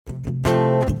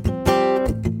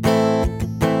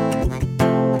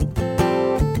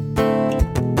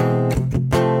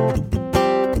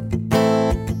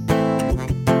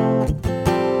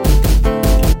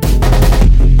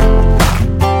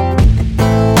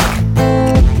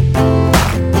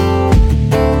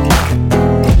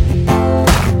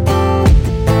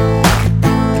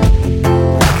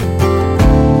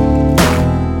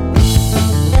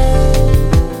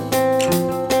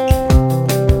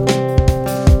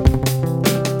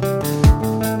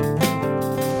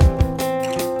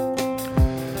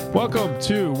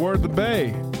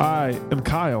I am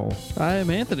Kyle. I am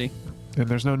Anthony. And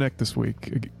there's no Nick this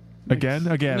week. Again,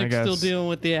 I Nick's guess. Still dealing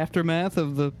with the aftermath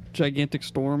of the gigantic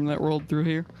storm that rolled through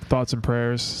here. Thoughts and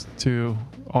prayers to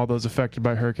all those affected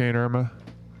by Hurricane Irma.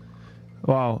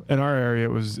 Well, in our area,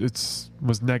 it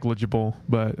was negligible,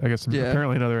 but I guess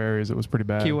apparently in other areas it was pretty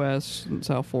bad. Key West and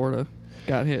South Florida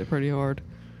got hit pretty hard.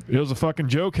 It was a fucking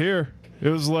joke here. It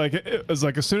was like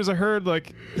as soon as I heard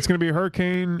like it's going to be a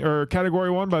hurricane or Category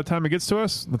 1 by the time it gets to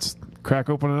us, let's crack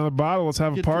open another bottle. Let's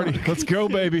have a party. Let's go,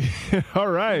 baby.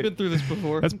 All right. We've been through this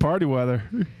before. That's party weather.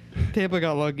 Tampa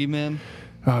got lucky, man.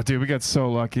 Oh, dude, we got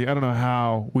so lucky. I don't know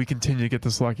how we continue to get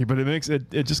this lucky, but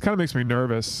it just kind of makes me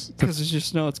nervous. Because you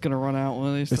just know it's going to run out one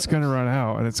of these It's going to run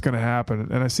out, and it's going to happen.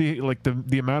 And I see like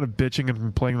the amount of bitching and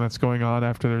complaining that's going on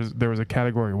after there was a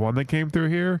Category 1 that came through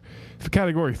here. If a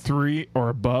Category 3 or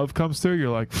above comes through, you're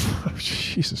like,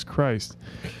 Jesus Christ.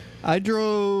 I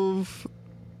drove,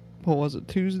 what was it,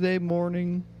 Tuesday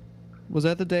morning? Was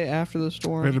that the day after the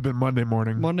storm? It'd have been Monday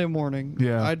morning. Monday morning.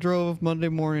 Yeah. I drove Monday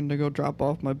morning to go drop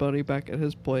off my buddy back at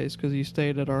his place because he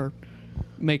stayed at our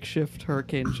makeshift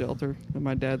hurricane shelter in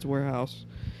my dad's warehouse.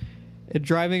 And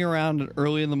driving around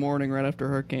early in the morning right after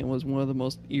hurricane was one of the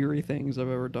most eerie things I've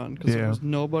ever done because there was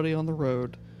nobody on the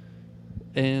road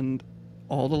and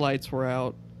all the lights were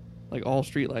out. Like all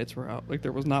street lights were out. Like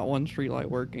there was not one street light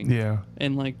working. Yeah.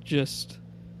 And like just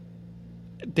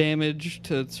damage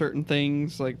to certain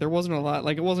things. Like there wasn't a lot,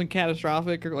 like it wasn't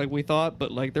catastrophic or like we thought,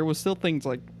 but like there was still things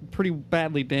like pretty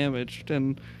badly damaged,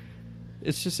 and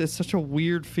it's such a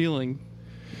weird feeling.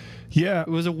 Yeah, it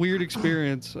was a weird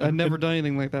experience. I'd never done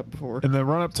anything like that before. In the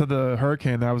run up to the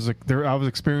hurricane, I was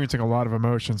experiencing a lot of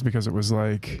emotions because it was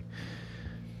like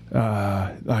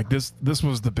this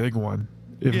was the big one.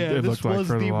 It this was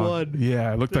like the one.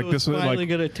 Yeah, it looked like this was finally like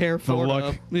gonna tear Florida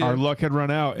up. Yeah. Our luck had run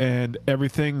out, and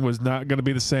everything was not going to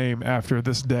be the same after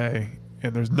this day.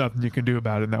 And there's nothing you can do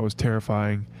about it. And that was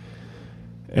terrifying.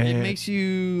 And it makes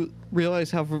you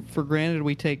realize how for granted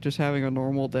we take just having a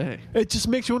normal day. It just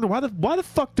makes you wonder why the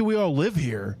fuck do we all live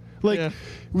here? Like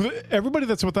everybody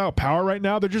that's without power right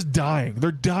now, they're just dying.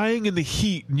 They're dying in the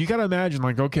heat, and you got to imagine,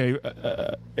 like, okay,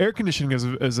 air conditioning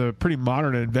is a pretty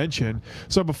modern invention.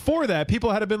 So before that, people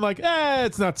had been like,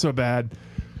 it's not so bad.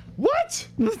 What?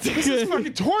 This is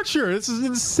fucking torture. This is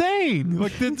insane.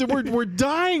 Like we're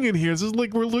dying in here. This is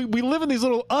like we live in these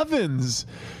little ovens.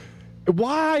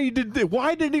 Why did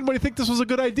anybody think this was a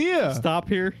good idea? Stop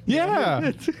here?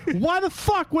 Yeah. Why the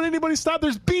fuck would anybody stop?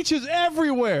 There's beaches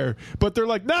everywhere. But they're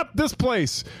like, not this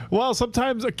place. Well,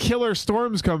 sometimes a killer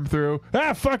storms come through.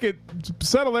 Fuck it.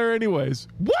 Settle there anyways.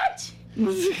 What?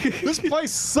 This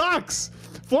place sucks.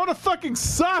 Florida fucking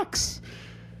sucks.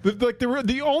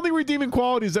 The only redeeming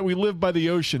quality is that we live by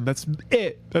the ocean. That's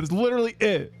it. That is literally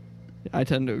it. I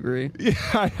tend to agree. Yeah,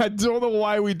 I don't know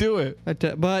why we do it.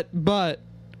 But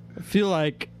I feel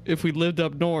like if we lived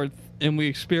up north and we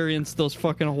experienced those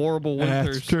fucking horrible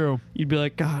winters, that's true. You'd be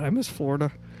like, God, I miss Florida.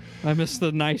 I miss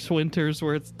the nice winters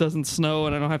where it doesn't snow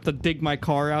and I don't have to dig my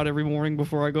car out every morning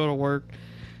before I go to work.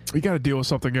 We got to deal with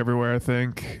something everywhere, I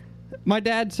think. My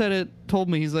dad told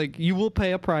me, he's like, you will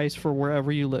pay a price for wherever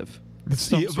you live.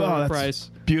 Some sort of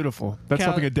price. Beautiful. That's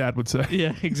something a dad would say.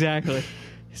 Yeah, exactly.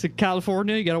 He said,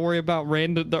 California, you got to worry about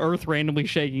the earth randomly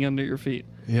shaking under your feet.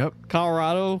 Yep.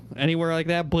 Colorado, anywhere like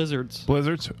that, blizzards.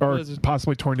 Or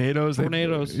possibly tornadoes.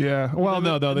 Yeah. Well,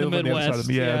 no, they live on the other side of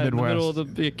Midwest. In the middle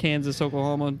of the Kansas,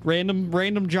 Oklahoma.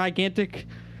 Random gigantic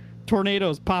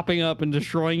tornadoes popping up and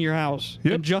destroying your house.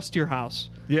 Yep. And just your house.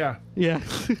 Yeah. Yeah.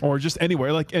 Or just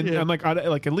anywhere. Like and like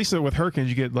at least with hurricanes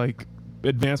you get like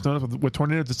advanced notice. With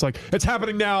tornadoes it's like it's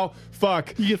happening now.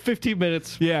 Fuck. You get 15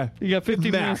 minutes. Yeah. You got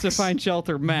 15 minutes to find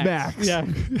shelter. Max. Yeah.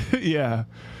 Yeah.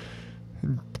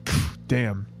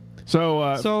 Damn.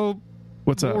 So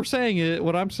what's up?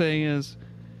 What I'm saying is,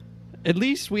 at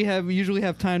least we usually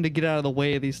have time to get out of the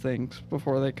way of these things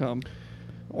before they come,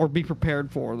 or be prepared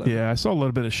for them. Yeah, I saw a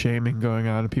little bit of shaming going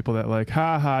on of people that like,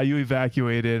 you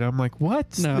evacuated. I'm like,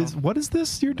 what? No. What is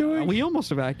this you're doing? We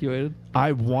almost evacuated.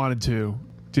 I wanted to.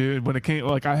 Dude, when it came,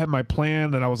 like, I had my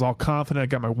plan and I was all confident. I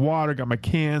got my water, got my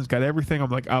cans, got everything. I'm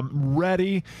like, I'm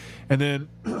ready. And then,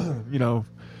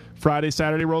 Friday,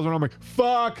 Saturday rolls around. I'm like,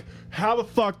 fuck. How the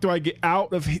fuck do I get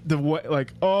out of the way?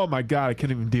 Like, oh my God, I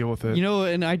couldn't even deal with it.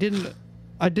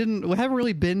 And we haven't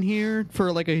really been here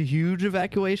for like a huge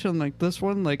evacuation like this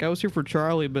one. Like I was here for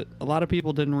Charlie, but a lot of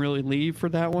people didn't really leave for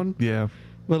that one. Yeah.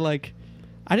 But like,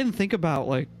 I didn't think about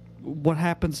like what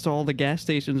happens to all the gas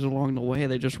stations along the way.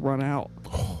 They just run out.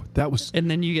 Oh,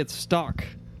 and then you get stuck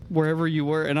wherever you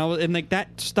were. And that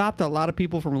stopped a lot of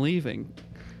people from leaving.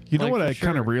 You know what I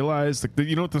kind of realized? Like,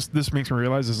 you know what this makes me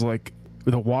realize is like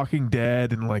The Walking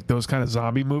Dead and like those kind of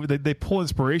zombie movies. They pull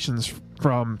inspirations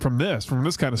from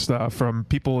this kind of stuff, from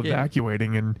people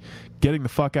evacuating and getting the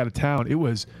fuck out of town. It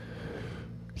was,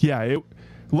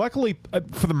 luckily,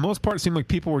 for the most part, it seemed like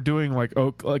people were doing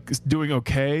doing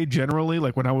okay generally.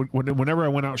 Like whenever I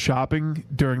went out shopping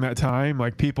during that time,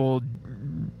 like people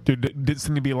there didn't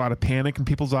seem to be a lot of panic in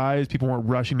people's eyes. People weren't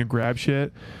rushing to grab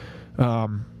shit.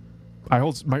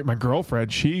 My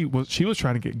girlfriend, she was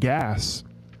trying to get gas,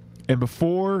 and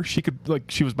before she could,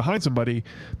 she was behind somebody,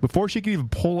 before she could even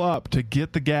pull up to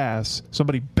get the gas,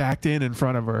 somebody backed in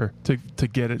front of her to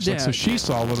get it. Yeah. So she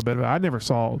saw a little bit of it. I never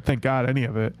saw, thank God, any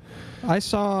of it. I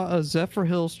saw a Zephyr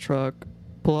Hills truck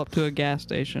pull up to a gas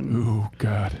station. Ooh,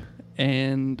 God.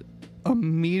 And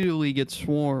immediately get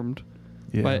swarmed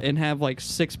and have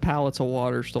 6 pallets of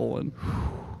water stolen.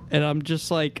 And I'm just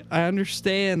I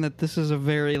understand that this is a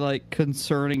very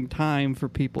concerning time for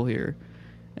people here.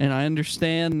 And I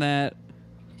understand that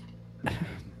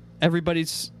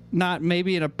everybody's not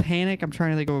maybe in a panic. I'm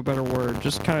trying to think of a better word.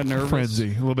 Just kind of nervous. Frenzy.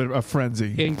 A little bit of a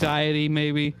frenzy. Anxiety,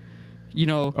 maybe.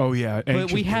 Oh, yeah.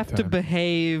 But we have to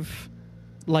behave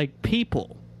like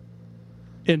people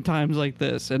in times like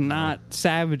this and not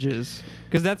savages.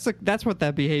 Because that's what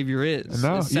that behavior is.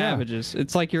 No, savages.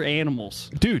 It's like you're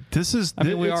animals. Dude, this is... I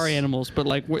mean, we are animals, but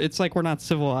it's like we're not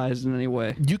civilized in any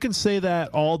way. You can say that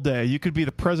all day. You could be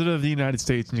the president of the United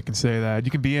States and you can say that.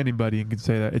 You can be anybody and can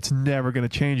say that. It's never going to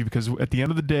change because at the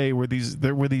end of the day, we're these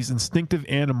instinctive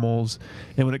animals,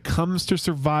 and when it comes to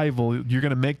survival, you're going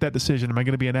to make that decision. Am I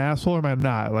going to be an asshole or am I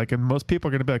not? And most people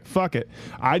are going to be like, fuck it.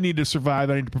 I need to survive.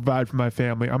 I need to provide for my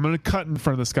family. I'm going to cut in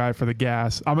front of this guy for the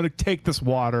gas. I'm going to take this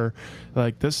water.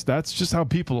 That's just how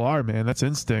people are, man. That's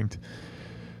instinct.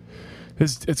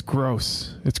 It's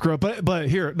gross. It's gross. But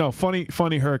here, no, funny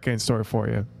hurricane story for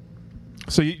you.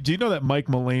 So do you know that Mike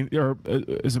Mulaney, or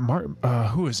is it Mark?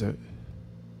 Who is it?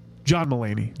 John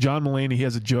Mulaney. John Mulaney. He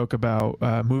has a joke about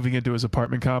moving into his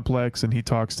apartment complex, and he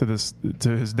talks to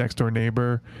his next door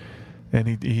neighbor,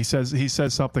 and he says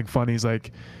something funny. He's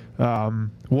like,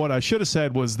 what I should have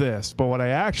said was this, but what I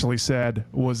actually said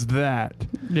was that.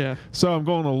 Yeah. So I'm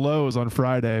going to Lowe's on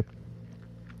Friday,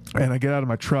 and I get out of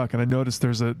my truck, and I notice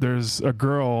there's a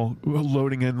girl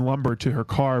loading in lumber to her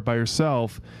car by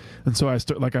herself, and so I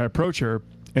approach her,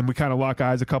 and we kind of lock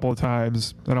eyes a couple of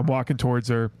times, and I'm walking towards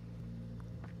her,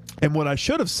 and what I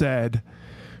should have said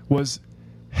was,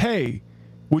 "Hey,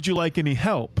 would you like any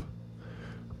help?"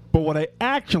 But what I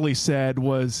actually said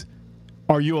was,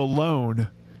 "Are you alone?"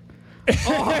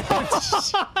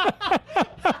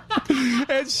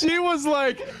 And she was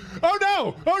like, "Oh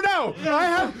no!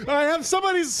 I have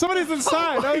somebody's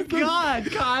inside." Oh my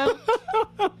God, Kyle!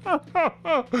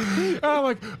 And I'm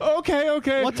like,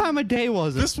 okay. What time of day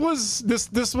was it? This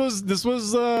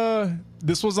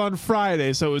was on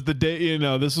Friday, so it was the day.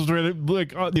 This was really we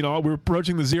were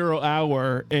approaching the 0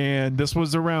 hour, and this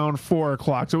was around 4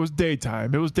 o'clock, so it was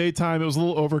daytime. It was a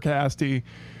little overcasty,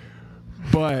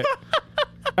 but.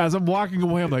 As I'm walking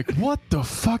away, I'm like, what the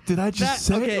fuck did I just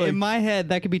say? Okay, in my head,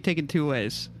 that could be taken 2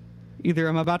 ways. Either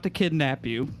I'm about to kidnap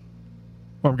you,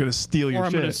 or I'm going to steal your shit. Or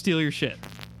I'm going to steal your shit.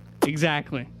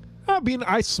 Exactly. I mean,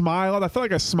 I smiled. I felt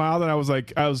like I smiled, and I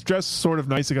was dressed sort of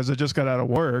nice because I just got out of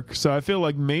work. So I feel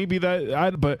like maybe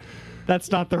but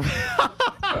that's not the...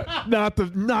 not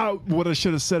what I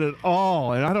should have said at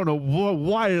all, and I don't know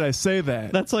why did I say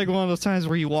that. That's like one of those times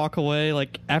where you walk away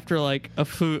after a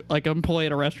food, an employee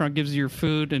at a restaurant gives you your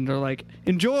food and they're like,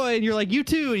 "Enjoy," and you're like, "You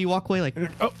too," and you walk away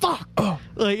 "Oh fuck,"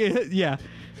 yeah.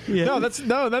 No, that's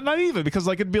not even, because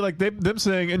it'd be like them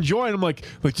saying "enjoy," and I'm like,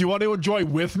 "Do you want to enjoy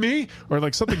with me?"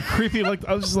 Or something creepy. I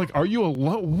was just like, "Are you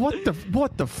alone?" What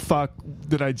the fuck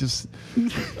did I just?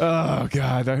 Oh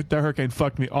God, that hurricane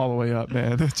fucked me all the way up,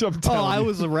 man. I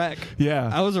was a wreck. Yeah,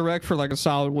 I was a wreck for a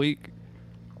solid week.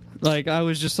 I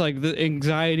was just the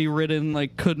anxiety ridden,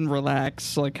 couldn't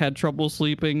relax, had trouble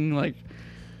sleeping.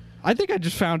 I think I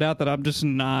just found out that I'm just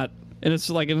not, and it's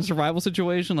in a survival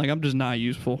situation, I'm just not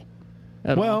useful.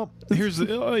 Well, here's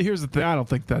the thing. I don't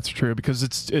think that's true, because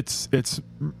it's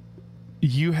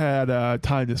you had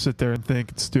time to sit there and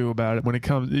think and stew about it when it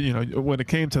comes. When it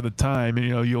came to the time,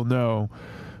 you'll know.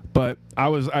 But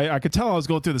I could tell I was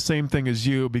going through the same thing as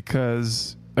you,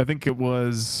 because I think it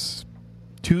was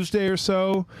Tuesday or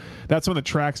so. That's when the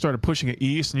track started pushing it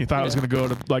east, and you thought it was going to go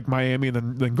to Miami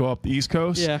and then go up the East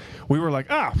Coast. Yeah, we were like,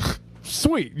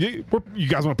 sweet. You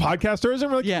guys want to podcast Thursday?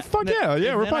 We're like, fuck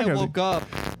yeah, we're podcasting. I woke up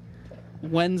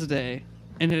Wednesday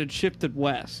and it had shifted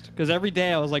west, because every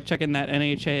day I was checking that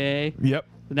NHAA,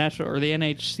 the national, or the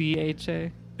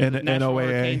NHCHA, National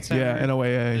Hurricane NOAA. Center Yeah,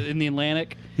 NOAA. in the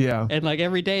Atlantic. Yeah. And like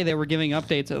every day they were giving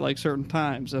updates at like certain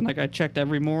times, and like I checked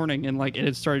every morning, and like it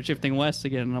had started shifting west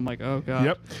again, and I'm like, oh god.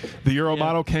 Yep. The Euro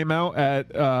model came out at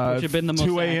Which had been the most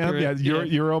 2 a.m. accurate. Yeah,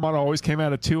 Euro model always came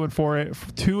out at 2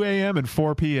 a.m. and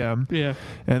 4 p.m. Yeah.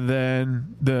 And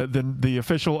then the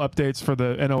official updates for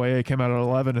the NOAA came out at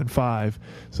 11 and 5.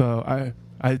 So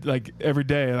I like every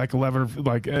day like 11,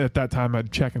 like at that time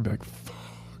I'd check and be like, fuck.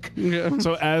 Yeah.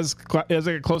 So as I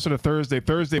get closer to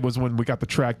Thursday was when we got the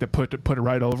track that put it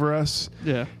right over us.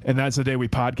 Yeah. And that's the day we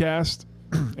podcast.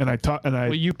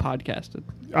 Well, you podcasted.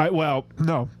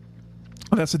 No.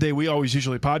 That's the day we always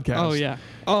usually podcast. Oh yeah.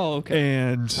 Oh okay.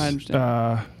 And I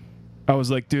understand. I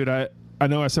was like, dude, I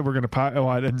know I said we're gonna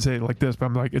I didn't say it like this, but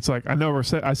I'm like, it's like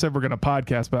I said we're gonna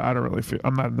podcast, but I don't really feel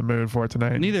I'm not in the mood for it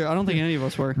tonight. Neither. I don't think any of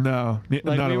us were. No, Like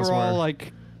none we of us were all were.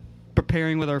 like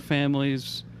preparing with our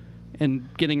families and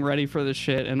getting ready for this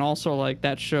shit, and also like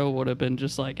that show would have been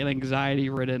just like an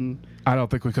anxiety-ridden I don't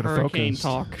think we could have hurricane focused.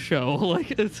 talk show. Like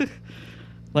it's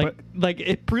like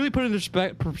it really put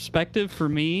into perspective for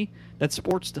me that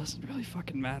sports doesn't really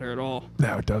fucking matter at all.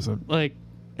 No, it doesn't. Like,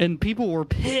 and people were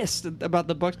pissed about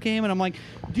the Bucs game, and I'm like,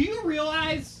 do you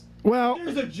realize Well,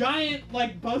 there's a giant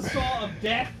like buzzsaw of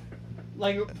death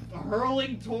like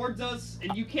hurling towards us,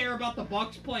 and you care about the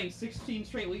Bucs playing 16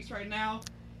 straight weeks right now,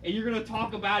 and you're gonna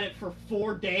talk about it for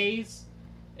 4 days,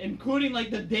 including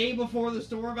like the day before the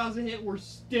storm about to hit. We're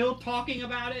still talking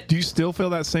about it. do you still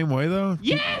feel that same way though?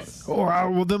 Yes.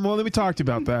 Well, let me talk to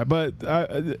you about that. But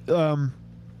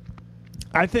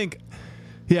I think,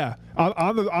 yeah,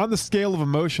 on the scale of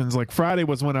emotions, like Friday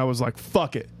was when I was like,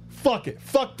 fuck it,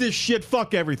 fuck this shit,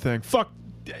 fuck everything, fuck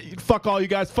all you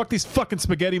guys, fuck these fucking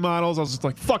spaghetti models. I was just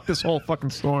like, fuck this whole fucking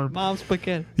storm. Mom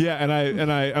spaghetti. Yeah, and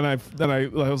I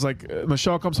was like,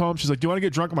 Michelle comes home. She's like, "Do you want to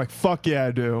get drunk?" I'm like, "Fuck yeah,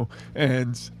 I do."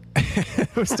 And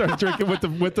we started drinking with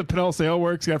the Pinell Sale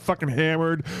Works. Got fucking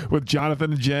hammered with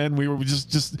Jonathan and Jen. We were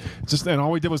just, and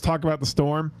all we did was talk about the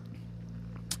storm.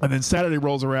 And then Saturday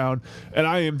rolls around, and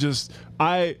I am just,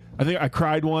 I think I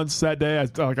cried once that day.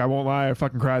 I won't lie, I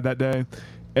fucking cried that day.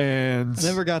 And I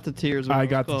never got the tears. I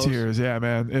got the tears. Yeah,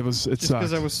 man, it sucked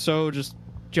because I was so just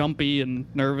jumpy and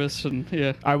nervous, and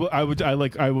yeah. I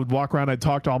would walk around. I'd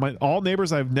talk to all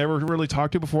neighbors I've never really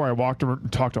talked to before. I walked around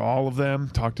and talked to all of them.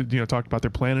 Talked about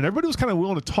their plan, and everybody was kind of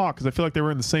willing to talk because I feel like they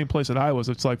were in the same place that I was.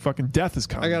 It's like fucking death is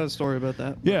coming. I got a story about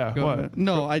that. Yeah, Go what? ahead.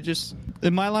 No, I just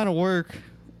in my line of work,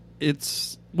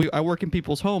 I work in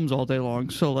people's homes all day long,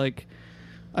 so like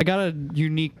I got a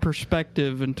unique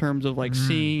perspective in terms of like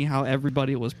seeing how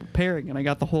everybody was preparing, and I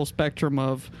got the whole spectrum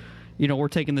of, we're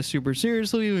taking this super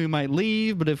seriously. We might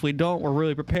leave, but if we don't, we're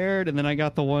really prepared. And then I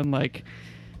got the one like,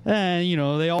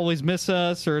 they always miss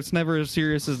us, or it's never as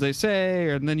serious as they say.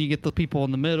 And then you get the people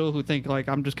in the middle who think like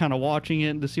I'm just kind of watching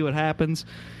it to see what happens.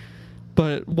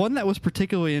 But one that was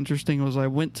particularly interesting was I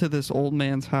went to this old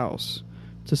man's house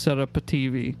to set up a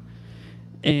TV,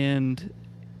 and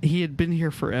he had been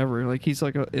here forever. Like he's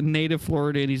like a native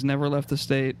Floridian. He's never left the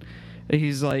state. And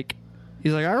he's like,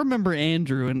 I remember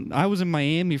Andrew, and I was in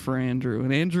Miami for Andrew,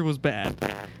 and Andrew was bad.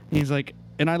 And he's like,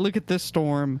 and I look at this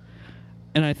storm,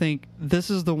 and I think this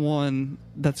is the one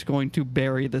that's going to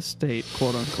bury the state,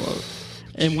 quote unquote.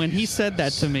 And when he said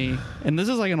that to me, and this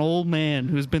is like an old man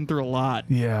who's been through a lot.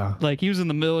 Yeah. Like he was in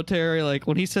the military. Like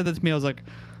when he said that to me, I was like,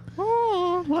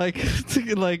 oh, like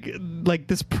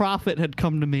this prophet had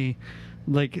come to me.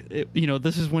 Like,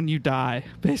 this is when you die,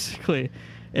 basically.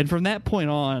 And from that point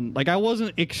on, like, I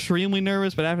wasn't extremely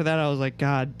nervous, but after that, I was like,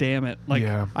 God damn it. Like,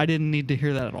 yeah. I didn't need to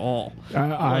hear that at all.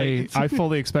 I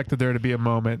fully expected there to be a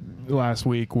moment last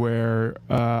week where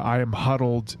I am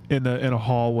huddled in a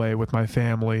hallway with my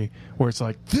family where it's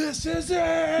like, this is it!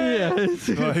 Yeah.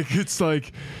 It's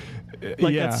like...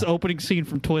 Like that's the opening scene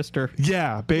from Twister.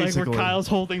 Yeah, basically. Like where Kyle's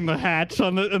holding the hatch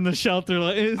in the shelter.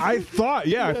 I thought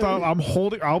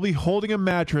I'll be holding a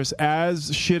mattress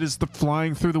as shit is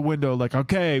flying through the window. Like,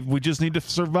 okay, we just need to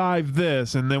survive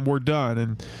this, and then we're done.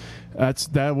 And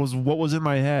that was what was in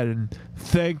my head. And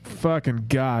thank fucking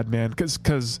God, man,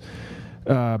 because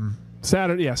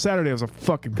Saturday was a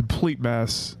fucking complete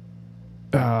mess.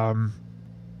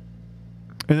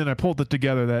 And then I pulled it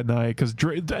together that night because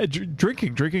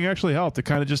drinking actually helped. It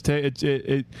kind of just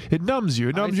it numbs you.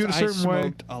 It numbs you in a certain way. I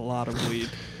smoked a lot of weed.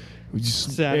 We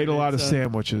just ate a lot of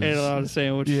sandwiches. Yeah.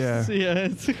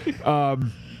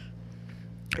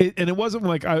 And it wasn't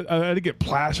like I didn't get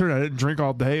plastered. I didn't drink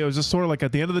all day. It was just sort of like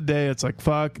at the end of the day, it's like,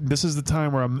 fuck, this is the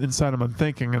time where I'm inside and I'm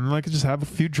thinking. And like I just have a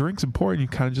few drinks and pour, and you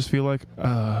kind of just feel like,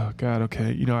 oh, God,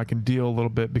 okay. I can deal a little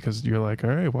bit because you're like, all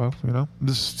right, well,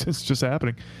 it's just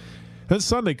happening. Then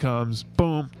Sunday comes,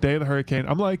 boom, day of the hurricane.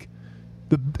 I'm like,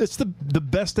 It's the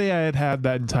best day I had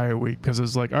that entire week, because it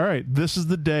was like, all right, this is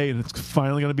the day, and it's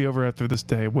finally going to be over after this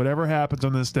day. Whatever happens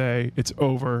on this day, it's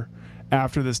over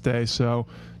after this day, so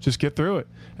just get through it.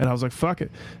 And I was like, fuck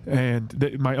it.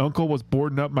 And my uncle was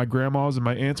boarding up my grandma's and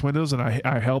my aunt's windows, and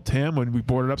I helped him when we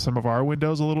boarded up some of our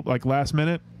windows a little, like, last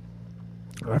minute.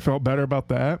 I felt better about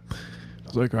that. I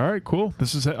was like, all right, cool.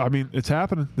 It's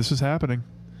happening. This is happening.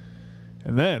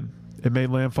 And then it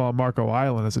made landfall at Marco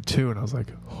Island as a 2, and I was like,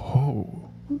 oh,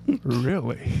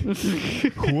 really?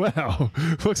 Well,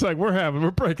 looks like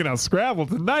we're breaking out Scrabble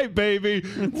tonight, baby.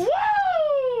 Woo!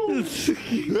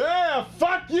 Yeah,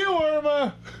 fuck you,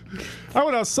 Irma. I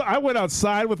went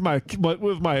outside with my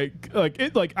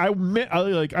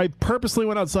I purposely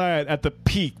went outside at the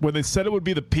peak when they said it would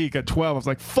be the peak at 12. I was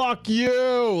like, fuck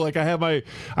you. Like,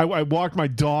 I walked my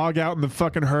dog out in the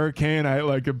fucking hurricane.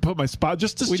 I put my spot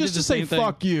just to say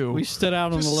fuck you. We stood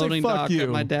out on the loading dock at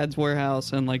my dad's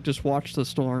warehouse and just watched the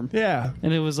storm. Yeah.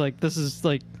 And it was this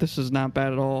is not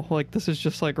bad at all. Like, this is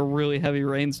just like a really heavy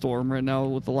rainstorm right now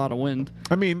with a lot of wind.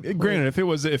 I mean, granted, if it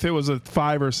was a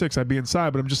 5 or 6, I'd be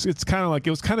inside, but it's kind of like,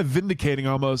 it was kind of vindicating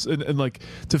almost, and like,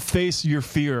 to face your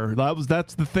fear.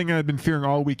 That's the thing I've been fearing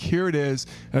all week. Here it is,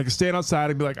 and I can stand outside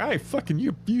and be like, hey, fucking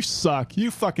you suck. You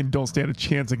fucking don't stand a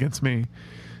chance against me.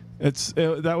 It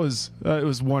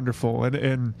was wonderful,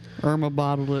 and Irma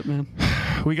bottled it, man.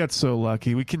 We got so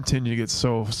lucky. We continue to get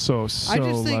so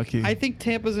lucky. I think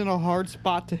Tampa's in a hard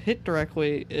spot to hit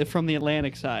directly from the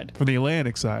Atlantic side. From the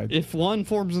Atlantic side. If one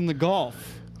forms in the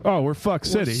Gulf, oh, we're fucked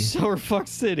city. We're fucked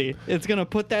city. It's gonna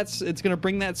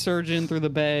bring that surge in through the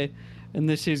bay, and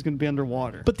this city's gonna be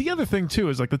underwater. But the other thing too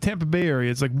is, like, the Tampa Bay area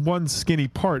is like one skinny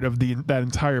part of that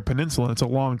entire peninsula. And it's a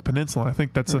long peninsula. I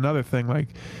think that's another thing. Like,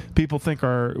 people think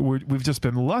we've just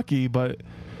been lucky, but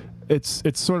it's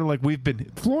sort of like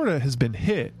Florida has been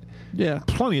hit,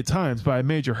 plenty of times by a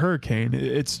major hurricane.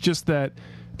 It's just that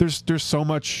there's so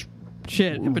much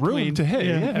shit in between. Room to hit.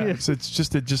 Yeah.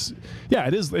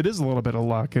 It is a little bit of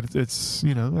luck. It's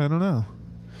I don't know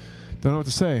what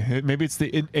to say. Maybe it's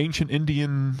the ancient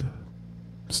Indian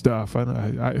stuff.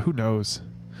 Who knows?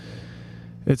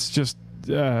 It's just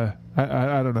I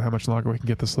don't know how much longer we can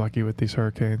get this lucky with these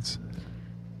hurricanes.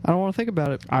 I don't want to think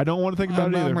about it. I don't want to think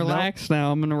about it either. I'm relaxed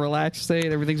now. I'm in a relaxed state.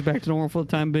 Everything's back to normal for the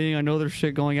time being. I know there's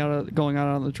shit going on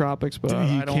in the tropics, but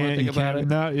I don't want to think about it.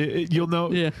 No, you'll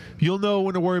know. Yeah. You'll know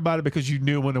when to worry about it because you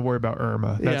knew when to worry about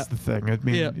Irma. That's the thing. I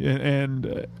mean,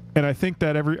 and I think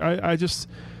that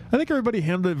I think everybody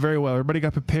handled it very well. Everybody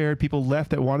got prepared. People left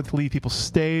that wanted to leave. People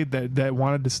stayed that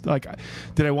wanted to.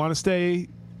 Did I want to stay?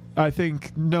 I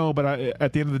think no, but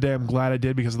at the end of the day, I'm glad I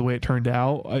did because of the way it turned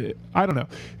out. I don't know.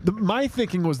 My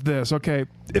thinking was this: okay,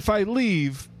 if I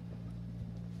leave,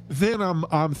 then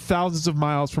I'm thousands of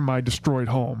miles from my destroyed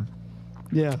home.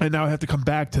 Yeah. And now I have to come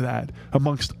back to that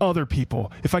amongst other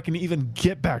people, if I can even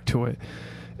get back to it.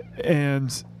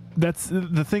 And that's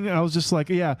the thing. I was just like,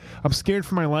 yeah, I'm scared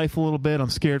for my life a little bit. I'm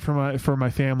scared for my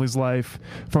family's life,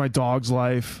 for my dog's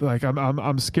life. Like,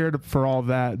 I'm scared for all of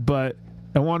that, but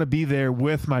I want to be there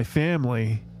with my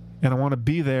family, and I want to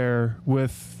be there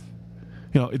with,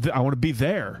 I want to be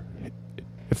there.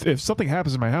 If something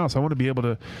happens in my house, I want to be able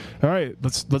to, all right,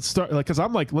 let's start, because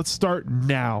I'm like, let's start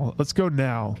now. Let's go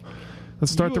now.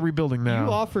 Let's start the rebuilding now.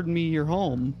 You offered me your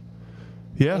home.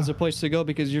 Yeah. As a place to go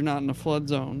because you're not in a flood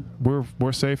zone.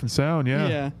 We're safe and sound, yeah.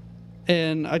 Yeah.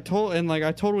 And I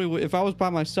totally, if I was by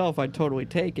myself, I'd totally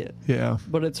take it. Yeah.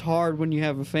 But it's hard when you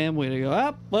have a family to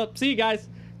go, well, see you guys.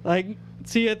 Like,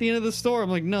 see you at the end of the store. I'm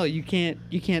like, no, you can't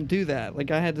do that. Like,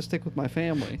 I had to stick with my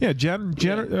family. Yeah, Jonathan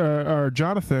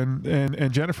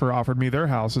and Jennifer offered me their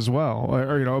house as well,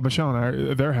 or Michelle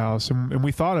and I, their house, and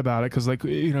we thought about it because, like,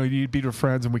 you'd be with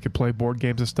friends and we could play board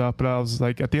games and stuff. But I was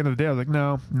like, at the end of the day, I was like,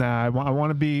 nah, I want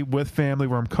to be with family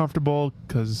where I'm comfortable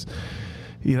because.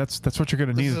 Yeah, that's what you're going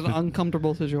to need. This is an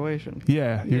uncomfortable situation.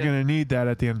 Yeah, you're going to need that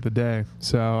at the end of the day.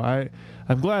 So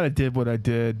I'm glad I did what I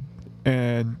did,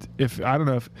 and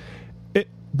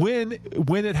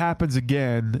when it happens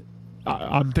again,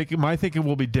 I'm thinking my thinking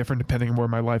will be different depending on where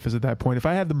my life is at that point. If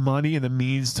I had the money and the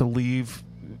means to leave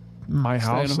my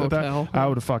house at that, I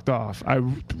would have fucked off.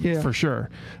 For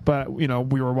sure. But we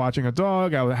were watching a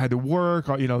dog. I had to work.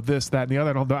 This, that, and the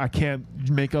other. I can't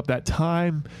make up that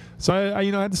time. So I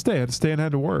had to stay. I had to stay and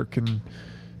had to work. And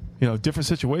different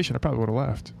situation. I probably would have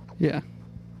left. Yeah.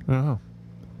 I don't know.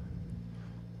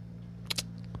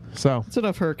 So it's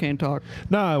enough hurricane talk.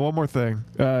 No, one more thing.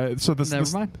 So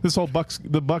this whole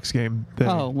the Bucks game thing.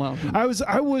 Oh well.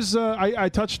 I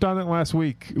touched on it last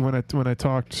week when I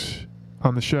talked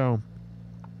on the show,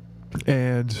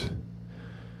 and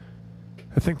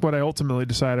I think what I ultimately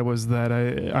decided was that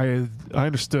I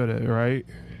understood it, right?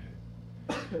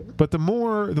 But the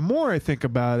more I think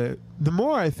about it, the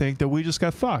more I think that we just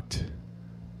got fucked.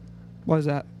 Why is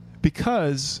that?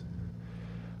 Because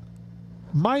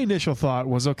my initial thought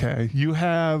was, okay, you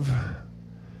have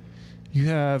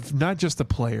not just the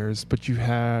players, but you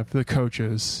have the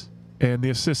coaches and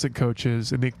the assistant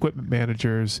coaches and the equipment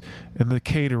managers and the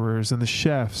caterers and the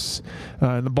chefs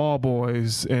and the ball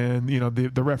boys and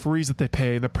the referees that they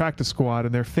pay and the practice squad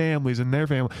and their families and their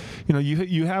family.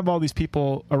 You have all these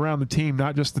people around the team,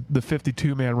 not just the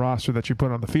 52-man roster that you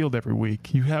put on the field every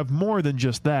week. You have more than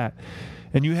just that.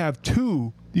 And you have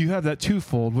that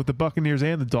twofold with the Buccaneers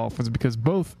and the Dolphins, because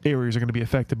both areas are going to be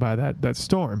affected by that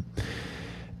storm.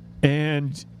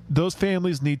 And those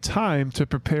families need time to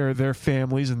prepare their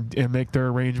families and make their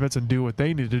arrangements and do what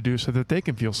they need to do so that they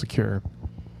can feel secure.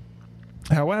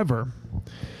 However,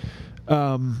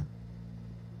 I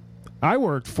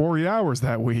worked 40 hours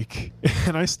that week,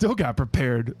 and I still got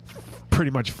prepared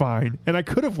pretty much fine. And I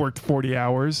could have worked 40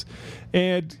 hours,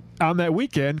 and on that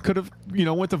weekend could have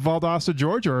went to Valdosta,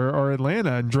 Georgia or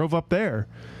Atlanta and drove up there.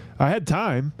 I had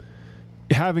time,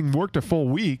 having worked a full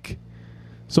week.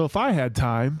 So if I had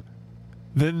time,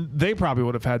 then they probably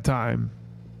would have had time.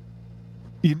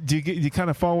 Do you kind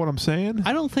of follow what I'm saying?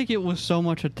 I don't think it was so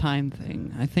much a time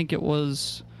thing. I think it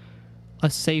was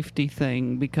a safety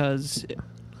thing, because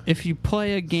if you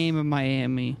play a game in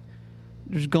Miami,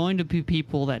 there's going to be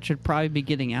people that should probably be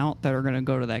getting out that are going to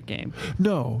go to that game.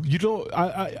 No, you don't.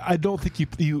 I don't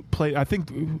think you play. I think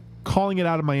calling it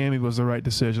out of Miami was the right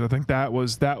decision. I think that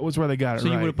was where they got it right.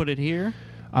 So you would have put it here?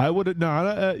 I would have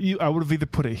I would have either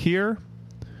put it here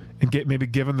and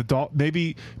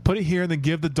maybe put it here and then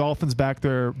give the Dolphins back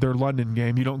their London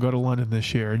game. You don't go to London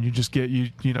this year, and you just get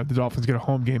the Dolphins get a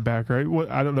home game back, right?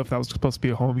 I don't know if that was supposed to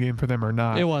be a home game for them or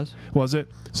not. It was. Was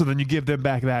it? So then you give them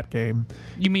back that game.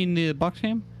 You mean the Bucs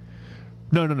game?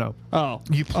 No. Oh,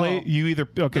 you play. Oh. You either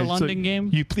the London game.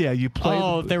 You play.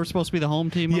 Oh, if they were supposed to be the home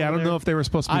team. Yeah, I don't know if they were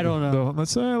supposed to be. I don't know.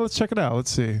 Let's check it out.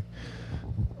 Let's see.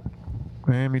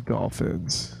 Miami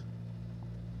Dolphins.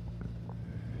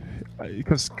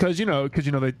 Because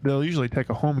they'll usually take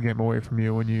a home game away from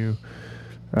you when you.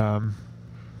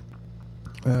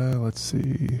 Let's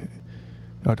see.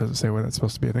 Oh, it doesn't say where that's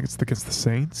supposed to be. I think it's against the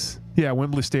Saints. Yeah,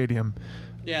 Wembley Stadium.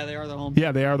 Yeah, they are the home.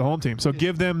 Yeah, they are the home team. So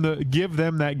give them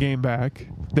that game back.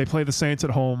 They play the Saints at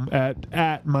home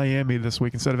at Miami this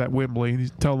week instead of at Wembley. You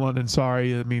tell London,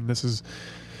 sorry. I mean, this is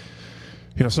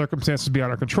circumstances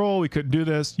beyond our control. We couldn't do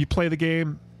this. You play the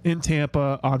game in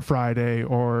Tampa on Friday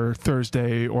or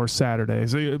Thursday or Saturday.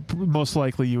 So most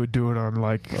likely you would do it on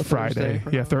Friday.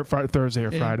 Thursday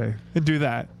or Friday, and do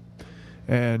that.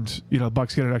 And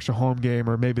Bucks get an extra home game,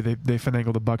 or maybe they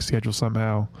finagle the Bucks schedule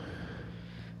somehow.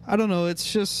 I don't know.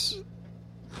 It's just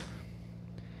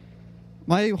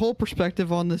my whole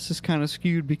perspective on this is kind of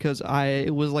skewed because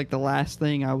it was the last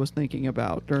thing I was thinking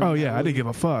about. Oh yeah, I didn't give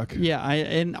a fuck. Yeah,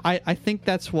 I think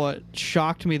that's what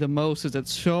shocked me the most, is that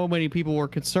so many people were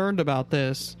concerned about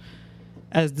this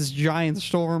as this giant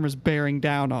storm is bearing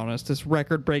down on us, this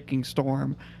record-breaking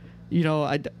storm.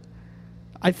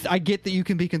 I get that you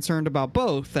can be concerned about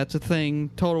both. That's a thing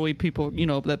totally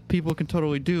that people can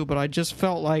totally do, but I just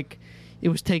felt like it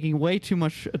was taking way too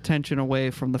much attention away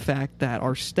from the fact that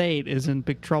our state is in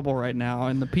big trouble right now,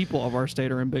 and the people of our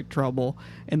state are in big trouble.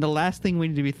 And the last thing we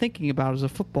need to be thinking about is a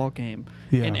football game.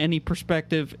 Yeah. In any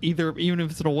perspective, even if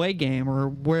it's an away game or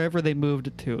wherever they moved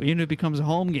it to, even if it becomes a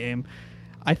home game,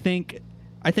 I think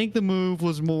the move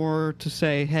was more to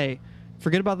say, hey,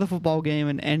 forget about the football game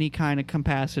in any kind of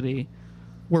capacity.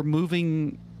 We're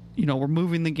moving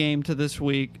the game to this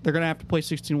week. They're going to have to play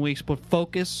 16 weeks, but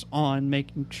focus on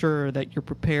making sure that you're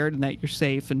prepared and that you're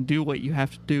safe, and do what you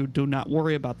have to do. Do not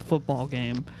worry about the football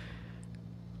game.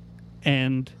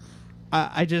 And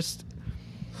I think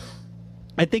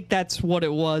that's what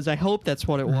it was. I hope that's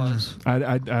what it was.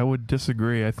 I would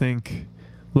disagree. I think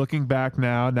looking back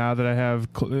now that I have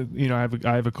I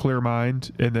have a clear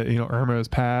mind, and that Irma has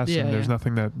passed, and there's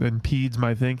nothing that impedes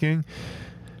my thinking.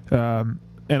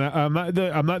 And I'm not.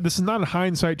 This is not a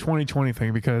hindsight 2020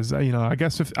 thing, because I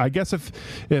guess if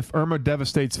Irma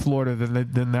devastates Florida,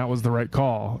 then that was the right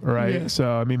call, right? Yeah.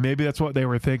 So I mean, maybe that's what they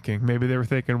were thinking. Maybe they were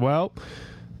thinking, well,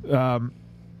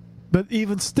 but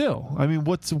even still, I mean,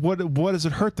 what does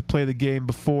it hurt to play the game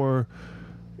before?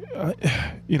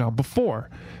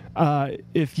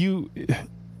 If you.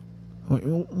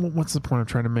 What's the point I'm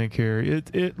trying to make here?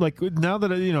 Now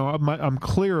that I'm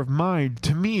clear of mind,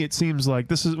 to me it seems like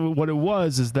this is what it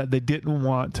was, is that they didn't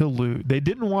want to lose. They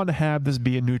didn't want to have this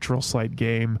be a neutral site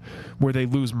game where they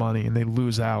lose money and they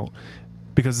lose out.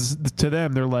 Because to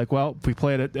them, they're like, well, if we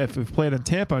play it in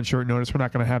Tampa on short notice, we're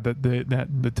not going to have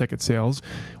the ticket sales.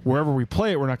 Wherever we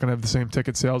play it, we're not going to have the same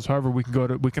ticket sales. However, we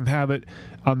can have it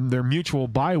on their mutual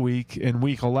bye week in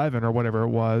week 11 or whatever it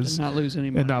was, and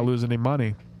not lose any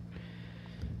money.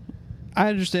 I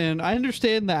understand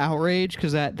the outrage,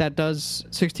 because that does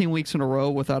 16 weeks in a row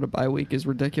without a bye week is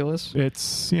ridiculous.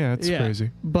 It's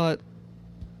crazy. But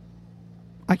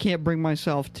I can't bring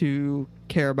myself to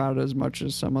care about it as much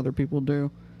as some other people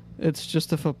do. It's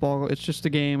just a football. It's just a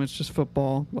game. It's just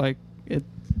football. Like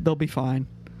they'll be fine,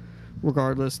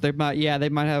 regardless. They might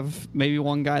have maybe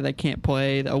one guy that can't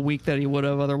play a week that he would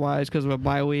have otherwise because of a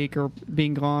bye week or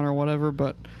being gone or whatever.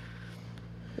 But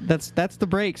that's the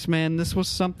breaks, man. This was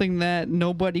something that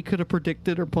nobody could have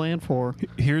predicted or planned for.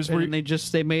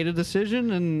 They made a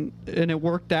decision and it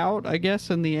worked out, I guess,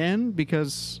 in the end,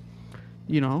 because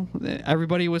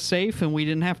everybody was safe and we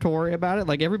didn't have to worry about it.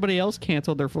 Like everybody else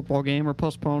canceled their football game or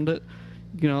postponed it.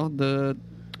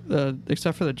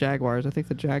 Except for the Jaguars. I think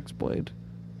the Jags played.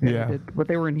 Yeah, but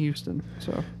they were in Houston,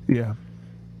 so yeah.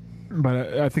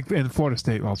 But I think and Florida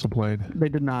State also played. They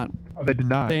did not. Oh, they did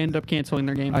not. They ended up canceling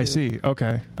their game. I see.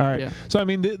 Okay. All right. Yeah. So I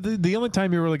mean, the only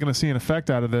time you're really going to see an effect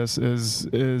out of this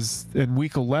is in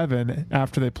week 11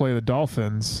 after they play the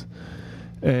Dolphins,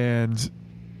 and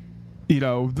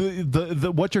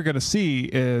the what you're going to see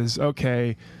is,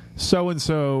 okay, so and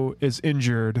so is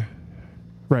injured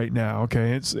right now.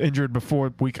 Okay, it's injured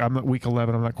before week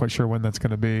 11. I'm not quite sure when that's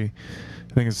going to be.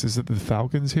 I think is it the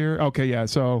Falcons here? Okay, yeah.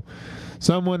 So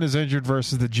someone is injured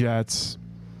versus the Jets,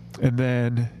 and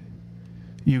then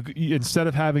you instead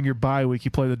of having your bye week,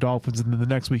 you play the Dolphins, and then the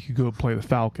next week you go and play the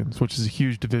Falcons, which is a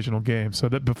huge divisional game. So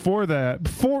that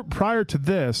prior to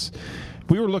this,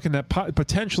 we were looking at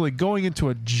potentially going into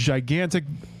a gigantic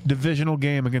divisional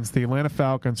game against the Atlanta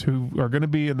Falcons, who are going to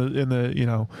be in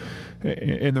the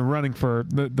running for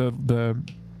the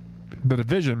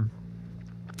division.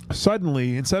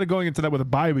 Suddenly, instead of going into that with a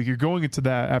bye week, you're going into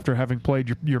that after having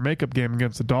played your makeup game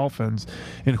against the Dolphins,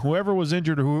 and whoever was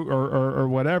injured or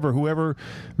whatever, whoever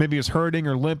maybe is hurting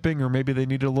or limping or maybe they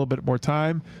needed a little bit more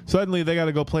time, suddenly they got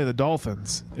to go play the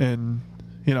Dolphins, and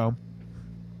I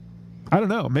don't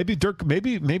know. Maybe Dirk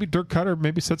Cutter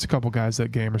maybe sets a couple guys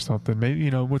that game or something. Maybe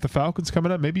with the Falcons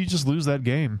coming up, maybe you just lose that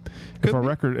game if our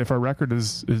record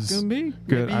is gonna be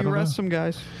good. Maybe you rest some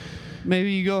guys.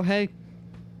 Maybe you go, hey.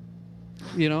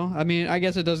 I mean, I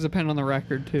guess it does depend on the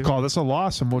record too. Call this a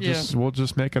loss, and we'll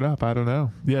just make it up. I don't know.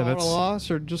 Yeah, that's a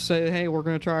loss, or just say, hey, we're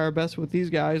going to try our best with these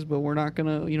guys, but we're not going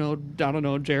to, I don't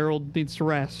know, Gerald needs to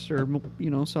rest, or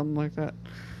something like that.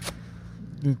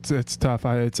 It's tough.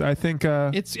 I think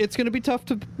it's going to be tough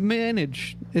to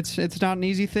manage. It's not an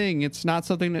easy thing. It's not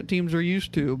something that teams are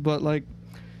used to, but like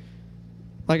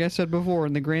I said before,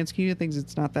 in the grand scheme of things,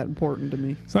 it's not that important to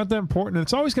me. It's not that important.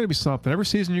 It's always going to be something. Every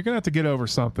season, you're going to have to get over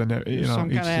something. Some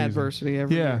kind of adversity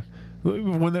every year.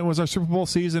 When it was our Super Bowl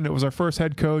season, it was our first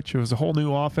head coach. It was a whole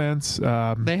new offense.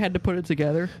 They had to put it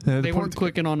together. They weren't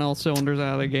clicking on all cylinders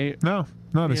out of the gate. No,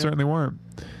 they certainly weren't.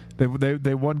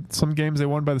 They won some games. They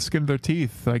won by the skin of their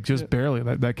teeth, like just barely.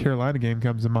 That Carolina game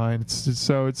comes to mind.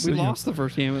 We lost the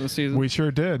first game of the season. We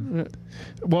sure did.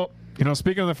 Well,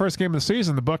 speaking of the first game of the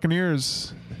season, the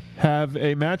Buccaneers have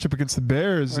a matchup against the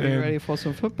Bears. Are you ready for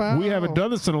some football? We haven't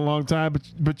done this in a long time,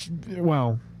 but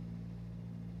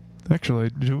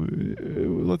actually,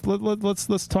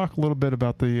 let's talk a little bit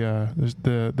about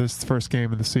this first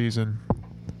game of the season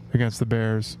against the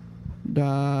Bears.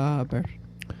 The Bears.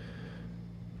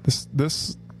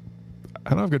 This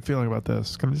I don't have a good feeling about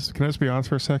this. Can I just be honest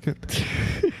for a second?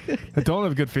 I don't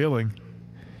have a good feeling.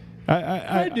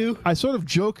 I do. I sort of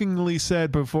jokingly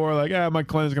said before, like, Mike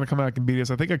Glenn's going to come out and beat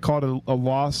us. I think I called it a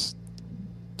loss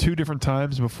 2 different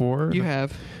times before. You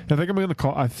have. I think I'm going to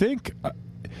call. I think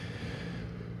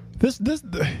this.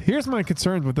 Here's my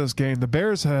concerns with this game. The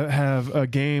Bears have a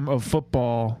game of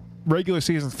football, regular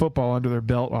season football, under their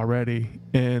belt already,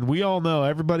 and we all know.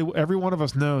 Every one of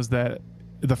us knows that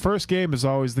the first game is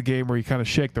always the game where you kind of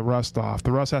shake the rust off.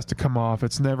 The rust has to come off.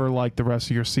 It's never like the rest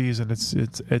of your season. It's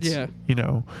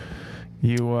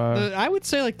I would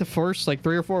say like the first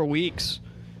 3 or 4 weeks.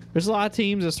 There's a lot of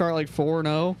teams that start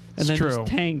 4-0 and then just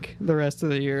tank the rest of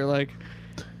the year,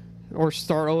 or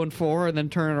start 0-4 and then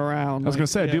turn it around. I was going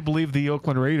to say, I do believe the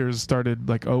Oakland Raiders started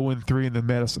 0-3 and then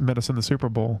met us in the Super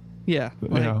Bowl. Yeah,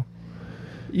 I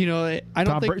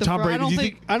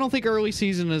don't think early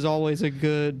season is always a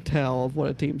good tell of what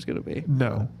a team's going to be.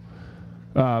 No.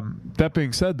 That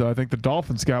being said, though, I think the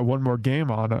Dolphins got one more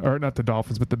game on us, or not the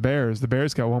Dolphins, but the Bears. The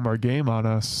Bears got one more game on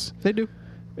us. They do.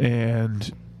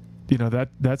 And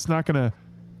that's not going to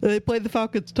They played the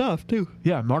Falcons tough too.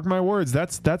 Yeah, mark my words.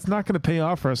 That's not going to pay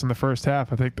off for us in the first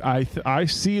half. I think I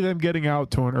see them getting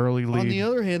out to an early lead. On the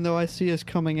other hand, though, I see us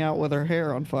coming out with our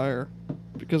hair on fire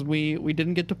because we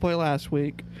didn't get to play last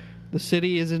week. The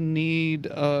city is in need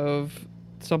of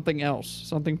something else,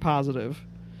 something positive,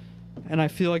 and I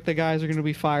feel like the guys are going to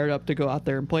be fired up to go out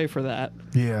there and play for that.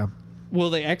 Yeah.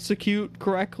 Will they execute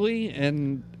correctly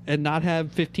and not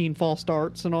have 15 false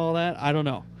starts and all that? I don't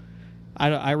know.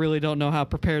 I really don't know how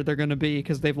prepared they're going to be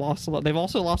because they've lost a lot. They've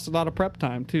also lost a lot of prep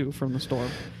time too from the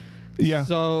storm. Yeah.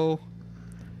 So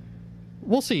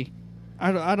we'll see.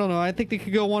 I don't know. I think they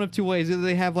could go one of two ways. Either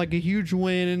they have like a huge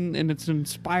win and it's an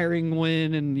inspiring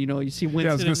win, and you see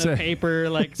Winston in the paper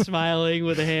like smiling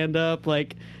with a hand up,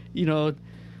 like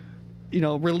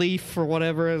relief for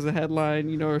whatever as a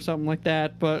headline, or something like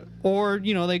that. Or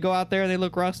they go out there and they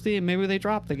look rusty and maybe they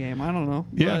drop the game. I don't know.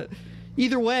 Yeah. But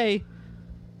either way,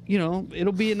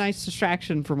 it'll be a nice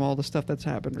distraction from all the stuff that's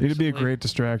happened recently. It'll be a great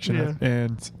distraction. Yeah.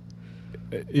 And,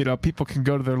 people can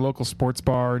go to their local sports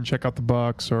bar and check out the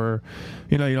Bucs, or,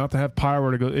 you don't have to have power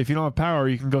to go. If you don't have power,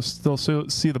 you can go still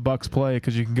see the Bucs play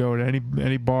because you can go to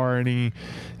any bar, any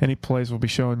place will be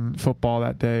showing football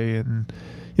that day. And,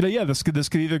 this could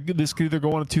either go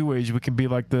one of two ways. We can be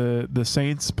like the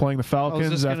Saints playing the Falcons. I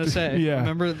was just going to say, yeah.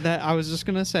 Remember that? I was just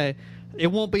going to say, it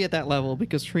won't be at that level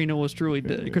because Katrina was truly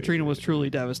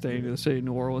devastating to the city of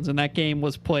New Orleans, and that game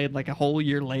was played like a whole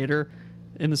year later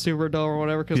in the Superdome or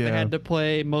whatever because they had to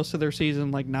play most of their season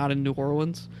like not in New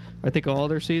Orleans. I think all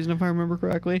their season, if I remember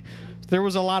correctly. So there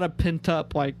was a lot of pent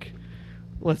up like,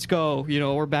 let's go,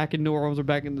 we're back in New Orleans, we're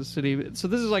back in the city. So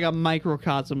this is like a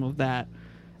microcosm of that.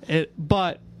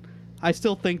 But I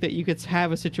still think that you could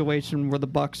have a situation where the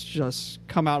Bucs just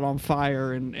come out on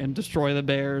fire and destroy the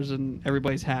Bears and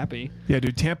everybody's happy. Yeah,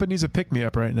 dude, Tampa needs a pick me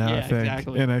up right now. Yeah, I think,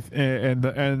 exactly. and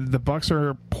the Bucs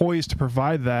are poised to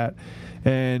provide that.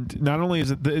 And not only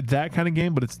is it that kind of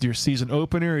game, but it's your season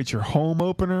opener. It's your home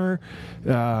opener.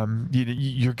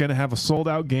 You're going to have a sold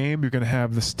out game. You're going to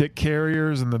have the stick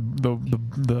carriers and the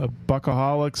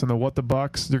Buckaholics and the What the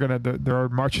Bucks. They're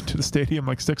marching to the stadium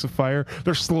like sticks of fire.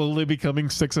 They're slowly becoming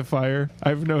sticks of fire.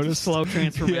 I've noticed slow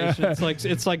transformation. Yeah.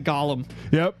 It's like Gollum.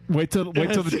 Yep. Wait.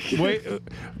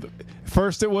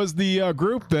 First it was the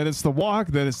group, then it's the walk,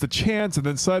 then it's the chants, and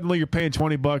then suddenly you're paying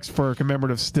 $20 for a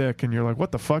commemorative stick, and you're like,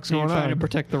 "What the fuck's going on?" Trying to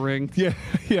protect the ring. Yeah.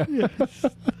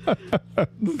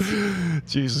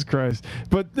 Jesus Christ!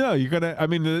 But no, you're gonna. I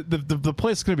mean, the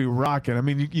place is gonna be rocking. I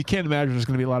mean, you can't imagine there's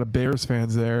gonna be a lot of Bears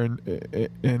fans there,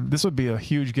 and this would be a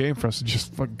huge game for us to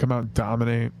just fucking come out and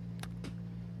dominate.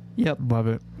 Yep, love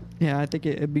it. Yeah, I think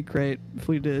it'd be great if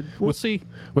we did. We'll see.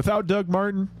 Without Doug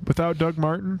Martin,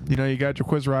 you got your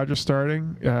Quiz Rogers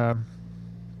starting.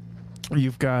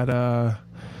 You've got,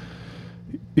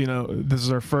 this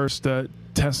is our first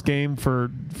test game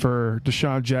for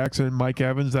Deshaun Jackson, Mike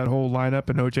Evans, that whole lineup,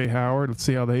 and O.J. Howard. Let's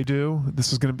see how they do.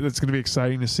 It's gonna be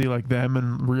exciting to see like them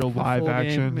in real live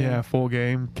action. Game, yeah, full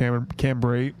game. Cam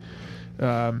Brate.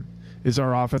 Is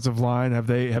our offensive line have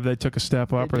they took a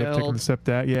step up or they've taken a step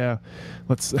down? Yeah.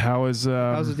 How's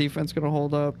the defense going to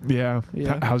hold up? Yeah.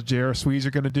 How's J.R.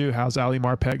 Sweezer going to do? How's Ali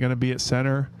Marpet going to be at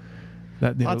center?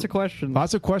 Lots of questions.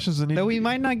 Lots of questions that we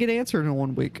might not get answered in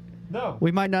 1 week. No. We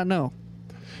might not know.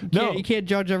 You can't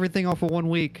judge everything off of 1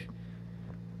 week.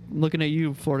 I'm looking at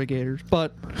you, Florida Gators,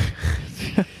 but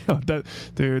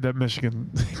that Michigan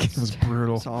game was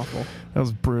brutal. It was awful. That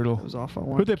was brutal. It was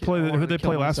awful. Who'd they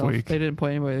play last week? They didn't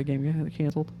play anybody. The game got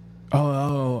canceled.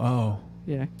 Oh.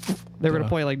 Yeah. They were going to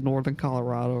play like Northern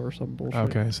Colorado or some bullshit.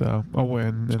 Okay, so a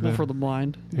win. School for the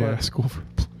blind. Yeah, school for.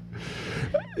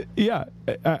 Yeah,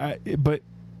 but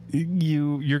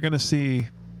you're going to see.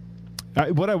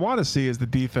 What I want to see is the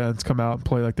defense come out and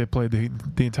play like they played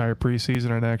the entire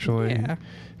preseason and actually. Yeah.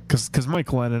 Because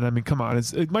Mike Lennon, I mean, come on.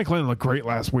 Mike Lennon looked great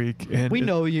last week. And we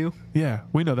know you. Yeah,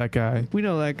 we know that guy.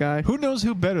 Who knows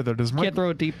who better, though? Can't throw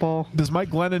a deep ball. Does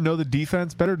Mike Lennon know the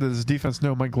defense better, or does his defense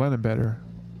know Mike Lennon better?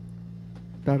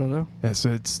 I don't know. Yeah,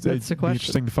 so it's the question.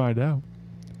 Interesting to find out.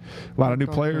 A lot of new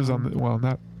players on the... Well,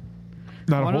 not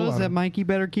a whole lot. That Mikey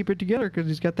better keep it together because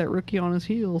he's got that rookie on his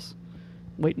heels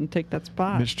waiting to take that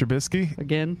spot. Mitch Trubisky?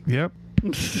 Again? Yep.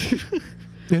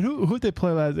 And who'd they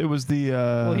play last? It was the...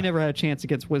 well, he never had a chance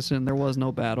against Winston. There was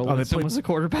no battle. Winston was the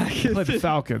quarterback. They played the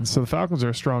Falcons. So the Falcons are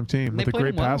a strong team with a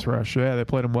great pass rush. Yeah, they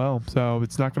played them well. So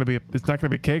it's not going to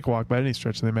be a cakewalk by any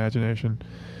stretch of the imagination.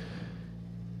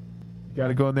 You got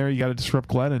to go in there. You got to disrupt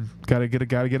Glennon. Got to get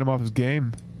him off his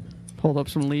game. Hold up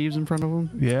some leaves in front of him.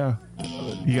 Yeah,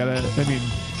 you got to. I mean,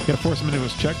 you got to force him into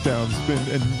his checkdowns,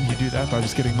 and you do that by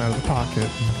just getting him out of the pocket.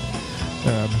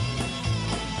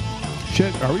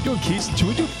 Shit, are we doing keys? Do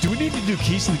we need to do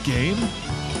keys to the game?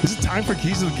 Is it time for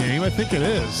keys to the game? I think it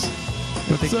is.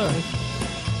 Let's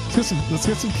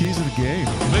get some keys to the game.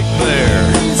 Big Bear.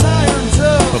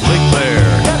 A Big Bear.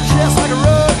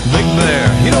 Big Bear.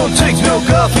 He don't take no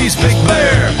coffees, Big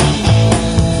Bear.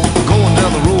 Going down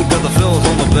the road, got the fellas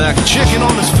on the back. Chicken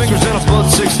on his fingers and a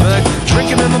bud six-pack.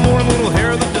 Drinking in the morning, little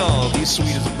hair of the dog. He's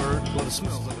sweet as a bird, but it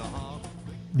smells like a hog.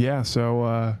 Yeah,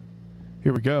 so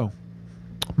here we go.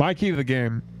 My key to the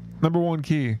game, number one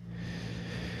key,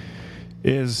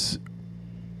 is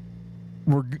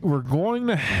we're going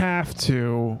to have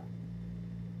to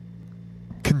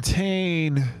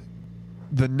contain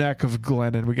the neck of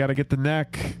Glennon. We got to get the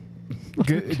neck. We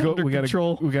got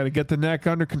to get the neck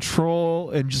under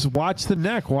control and just watch the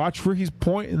neck. Watch where he's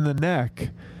pointing the neck,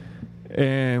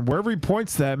 and wherever he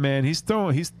points that, man, he's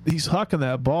throwing. He's hucking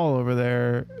that ball over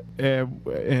there,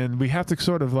 and we have to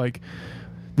sort of like.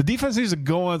 The defense needs to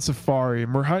go on safari,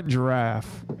 and we're hunting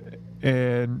giraffe.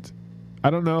 And I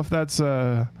don't know if that's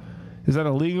is that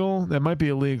illegal? That might be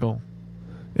illegal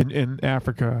in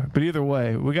Africa. But either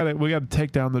way, we got to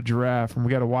take down the giraffe, and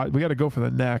we got to go for the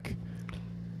neck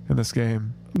in this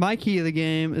game. My key of the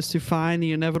game is to find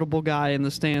the inevitable guy in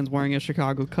the stands wearing a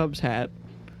Chicago Cubs hat.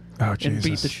 Oh, Jesus. And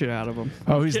beat the shit out of him.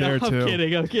 Oh, he's there too.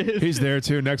 I'm kidding. He's there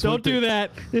too next week. Don't do that.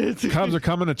 Cubs are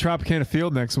coming to Tropicana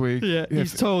Field next week. Yeah,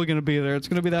 he's totally going to be there. It's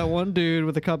going to be that one dude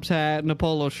with a Cubs hat and a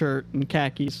polo shirt and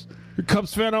khakis. You're a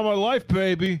Cubs fan all my life,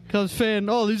 baby. Cubs fan.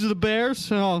 Oh, these are the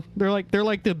Bears. Oh, they're like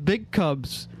the big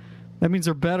Cubs. That means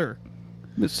they're better.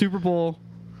 The Super Bowl.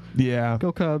 Yeah.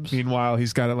 Go Cubs. Meanwhile,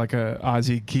 he's got like a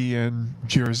Ozzie Guillen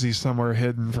jersey somewhere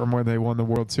hidden from where they won the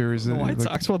World Series. The White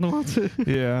Sox won the World Series.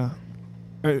 Yeah.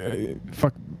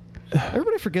 Fuck.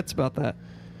 Everybody forgets about that.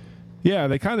 Yeah,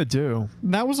 they kind of do.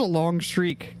 That was a long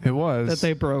streak. It was. That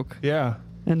they broke. Yeah.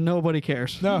 And nobody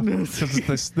cares. No,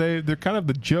 because they're kind of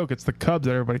the joke. It's the Cubs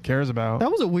that everybody cares about. That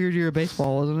was a weird year of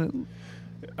baseball, wasn't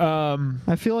it?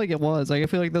 I feel like it was. Like I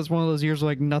feel like that's one of those years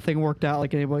where, like nothing worked out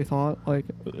like anybody thought. Like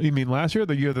you mean last year or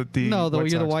the year that the year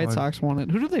the White Sox won it.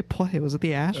 Who did they play? Was it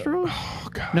the Astros? Oh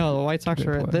God. No, the White Sox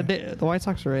are the White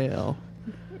Sox are AL.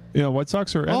 Yeah, White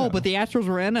Sox are NL. Oh, but the Astros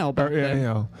were NL back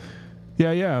then.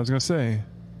 Yeah, I was gonna say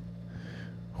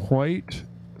White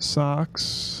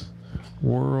Sox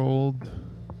World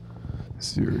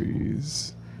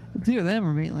Series. It's either them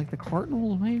or maybe like the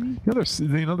Cardinals, maybe. You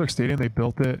know their stadium, they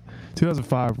built it.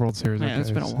 2005 World Series. Yeah,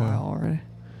 it's been a while already.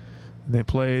 They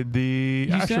played the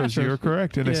Astros. You were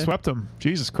correct, and they swept them.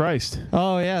 Jesus Christ!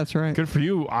 Oh yeah, that's right. Good for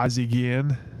you, Ozzie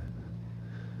Guillen.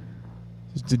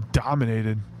 Just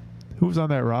dominated. Who was on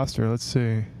that roster? Let's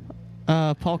see.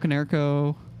 Paul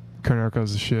Konerko.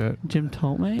 Konerko's the shit. Jim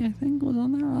Tomei, I think, was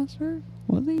on that roster.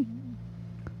 Was he?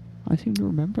 I seem to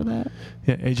remember that.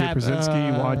 Yeah, AJ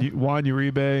Przinsky, Juan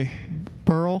Uribe.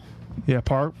 Burrell. Yeah,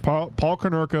 Paul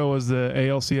Konerko was the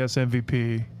ALCS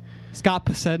MVP. Scott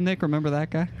Pasednik, remember that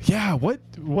guy? Yeah, what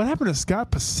happened to Scott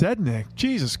Pasednik?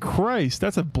 Jesus Christ,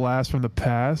 that's a blast from the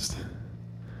past.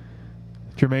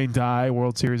 Jermaine Dye,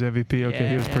 World Series MVP. Okay,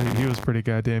 yeah, he was pretty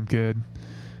goddamn good.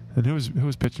 And who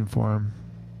was pitching for him?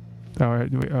 All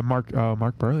right,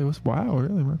 Mark Burley was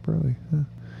really Mark Burley. Yeah.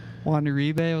 Juan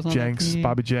Uribe was on Jenks, that team.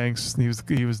 Bobby Jenks. He was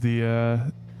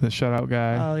the shutout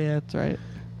guy. Oh yeah, that's right.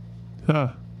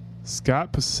 Huh.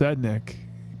 Scott Pasednik.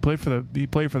 He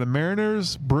played for the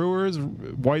Mariners, Brewers,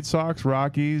 White Sox,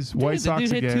 Rockies, White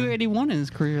Sox again. Dude hit 281 in his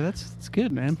career. That's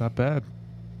good, man. Not bad.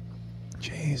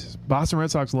 Jesus. Boston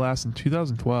Red Sox last in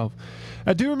 2012.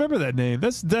 I do remember that name.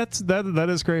 That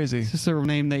is crazy. It's just a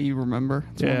name that you remember.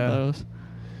 It's one of those.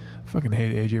 I fucking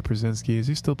hate AJ Przinsky. Is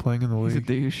he still playing in the league? He's a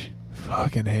douche.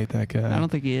 Fucking hate that guy. I don't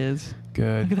think he is.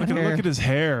 Good. Look at his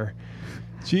hair.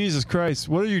 Jesus Christ.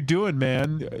 What are you doing,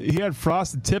 man? He had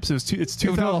frosted tips. It's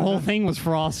 2000. The whole thing was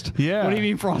frost. Yeah. What do you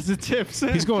mean frosted tips?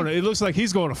 It looks like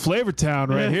he's going to Flavortown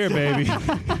right here, baby.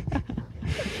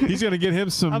 He's going to get him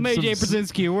some... I'm AJ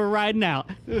Przinsky. We're riding out.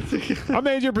 I'm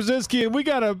AJ Przinsky, and we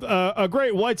got a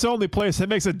great whites-only place that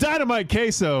makes a dynamite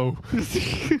queso.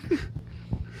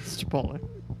 It's Chipotle.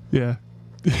 Yeah.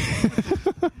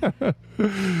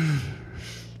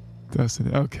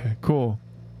 Dustin. Okay, cool.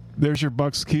 There's your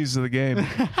Bucks keys to the game.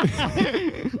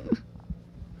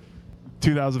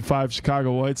 2005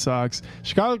 Chicago White Sox.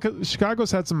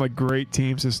 Chicago's had some like great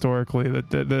teams historically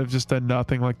that have just done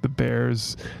nothing, like the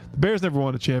Bears. The Bears never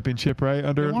won a championship, right?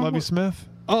 Under Lovie Smith.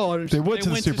 Oh, they went to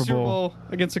the Super Bowl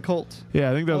against the Colts.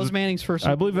 Yeah, I think that was Manning's first.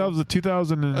 I believe that was the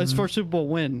 2000. His first Super Bowl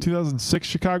win. 2006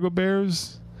 Chicago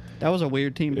Bears. That was a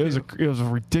weird team. It was a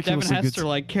ridiculously Devin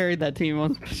Hester carried that team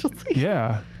on special teams.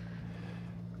 Yeah.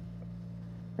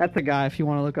 That's a guy if you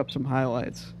want to look up some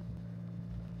highlights.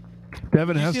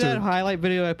 Devin Did you see Hester. that highlight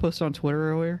video I posted on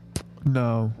Twitter earlier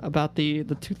No. about the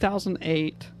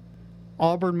 2008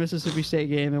 Auburn Mississippi State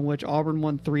game in which Auburn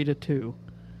won 3-2?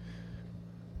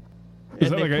 Is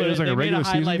that like it was like a regular made a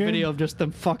highlight season game? video of just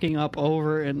them fucking up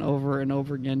over and over and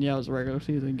over again. Yeah, it was a regular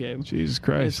season game. Jesus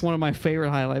Christ. It's one of my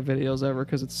favorite highlight videos ever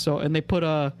because it's so. And they put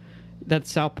that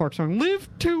South Park song, "Live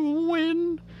to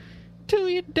Win Till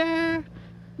You Die."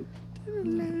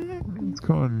 Let's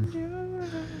go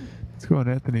on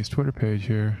Anthony's Twitter page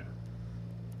here.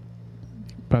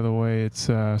 By the way, it's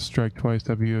Strike Twice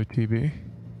WOTB.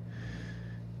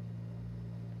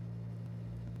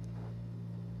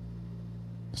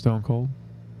 Stone Cold.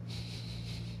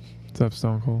 What's up,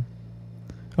 Stone Cold?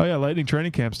 Oh yeah, Lightning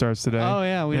training camp starts today. Oh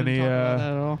yeah, we didn't talk about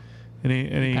that at all.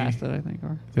 Any? Passed it, I think.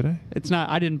 Or Did I? it's not.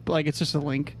 I didn't like. It's just a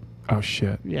link. Oh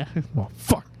shit. Yeah, Well,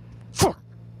 fuck,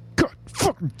 God,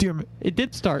 fucking damn it. it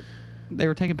did start. They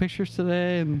were taking pictures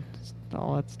today and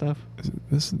all that stuff. Is it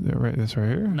this right? This right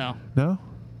here? No, No.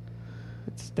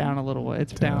 it's down a little way.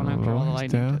 It's Down down, a after all the little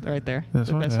ways, lightning. down? Right there. This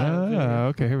The one? best highlight video.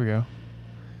 Okay, here we go.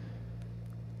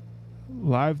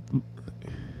 Live.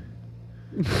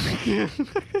 This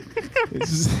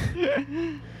is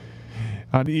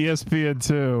on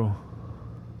ESPN2.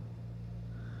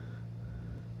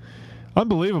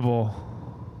 Unbelievable.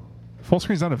 Full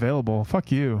screen's not available.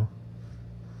 Fuck you.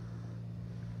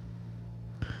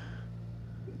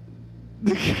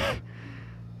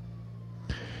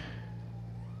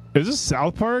 Is this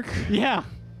South Park? Yeah.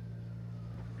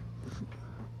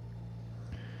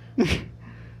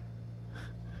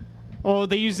 Oh,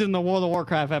 they used it in the World of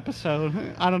Warcraft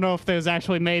episode. I don't know if it was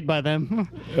actually made by them.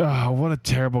 Oh, what a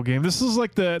terrible game. This is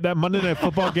like that Monday Night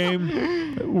Football game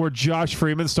where Josh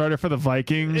Freeman started for the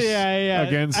Vikings. Yeah.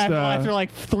 Against after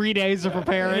like 3 days of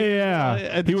preparing.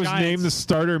 Yeah. He was Giants. named the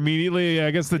starter immediately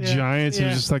against the Giants. He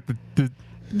was just like the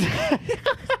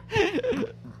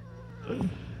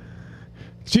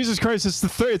Jesus Christ, it's the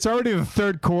third. It's already the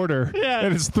third quarter. Yeah.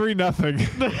 And it's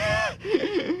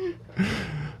 3-0.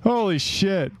 Holy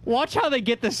shit. Watch how they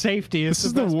get the safety. This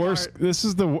is the worst. I think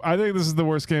this is the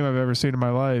worst game I've ever seen in my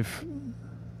life.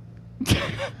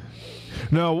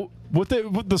 No, what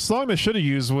the song they should have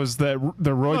used was the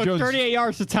Roy Jones 38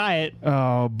 yards to tie it.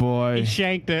 Oh boy. He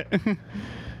shanked it.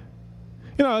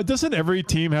 Doesn't every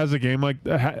team has a game like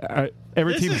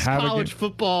every This team is have college a game?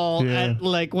 football at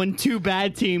like when two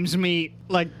bad teams meet.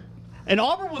 Like, and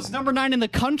Auburn was number 9 in the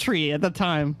country at the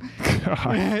time.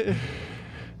 God.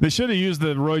 They should have used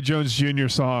the Roy Jones Jr.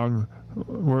 song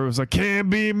where it was like, can't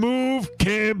be moved,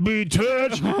 can't be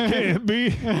touched, can't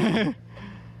be.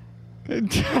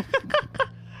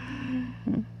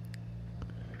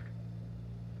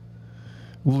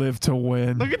 Live to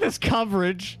win. Look at this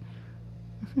coverage.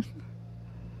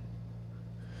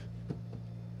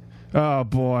 Oh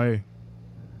boy.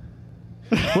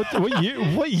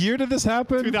 What year did this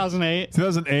happen? 2008.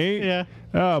 2008? Yeah.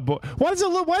 Oh boy. Why does it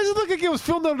look like it was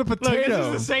filmed on a Look, potato? this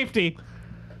is the safety.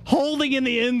 Holding in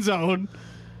the end zone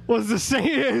was the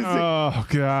same. Oh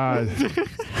God.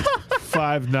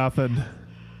 5-0.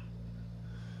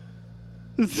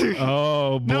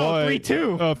 Oh boy. No,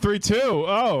 3-2. Oh, 3-2.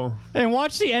 Oh. And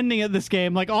watch the ending of this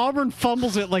game. Like Auburn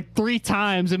fumbles it like 3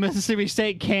 times, and Mississippi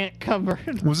State can't cover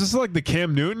it. Was this like the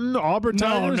Cam Newton Auburn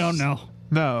Tigers?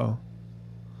 No.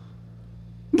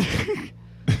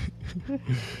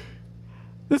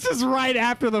 This is right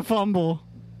after the fumble.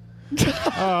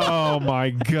 Oh my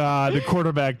God. The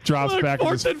quarterback drops Look, back and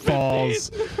 4th just and falls.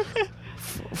 15.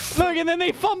 Look, and then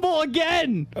they fumble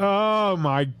again. Oh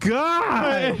my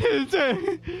God.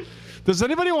 Does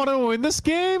anybody want to win this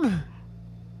game?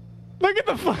 Look at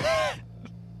the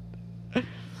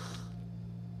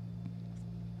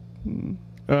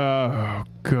Oh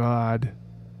God.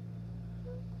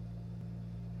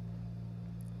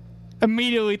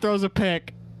 Immediately throws a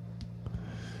pick.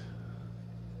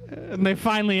 And they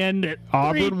finally end it.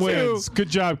 Auburn 3-2. wins. Good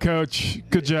job, coach.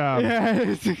 Good job.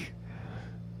 Yeah.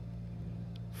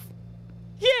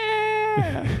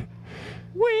 Yeah.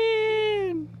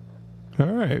 Win. All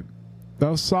right. That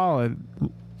was solid.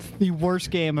 The worst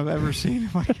game I've ever seen in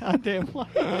my goddamn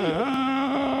life.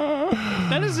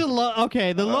 That is the low.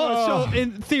 Okay, the lowest. So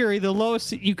in theory, the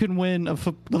lowest you can win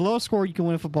the lowest score you can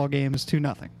win a football game is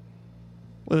 2-0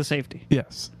 with a safety.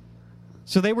 Yes.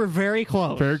 So they were very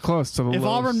close. Very close to the If lowest.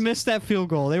 Auburn missed that field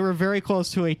goal, they were very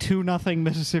close to a 2-0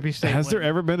 Mississippi State. Has win. there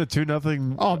ever been a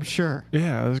 2-0? Oh, I'm sure.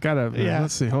 Yeah, there's got to. Yeah.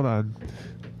 Let's see. Hold on.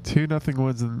 2-0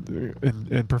 wins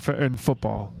in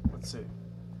football. Let's see.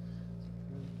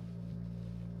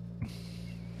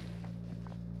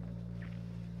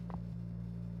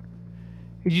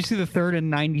 Did you see the 3rd and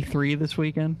 93 this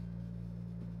weekend?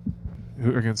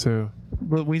 Who against who?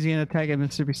 Louisiana Tech and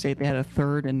Mississippi State, they had a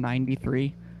 3rd and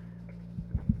 93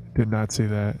 Did not see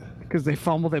that. because they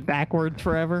fumbled it backwards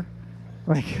forever.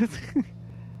 Like,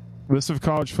 List of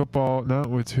college football. No,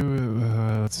 with who?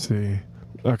 Let's see.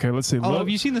 Okay, let's see. have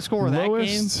you seen the score of that game?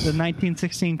 lowest- The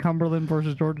 1916 Cumberland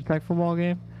versus Georgia Tech football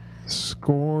game.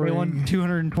 Scoring. They won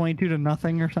 222 to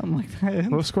nothing or something like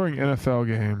that. Low scoring NFL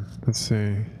game. Let's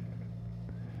see.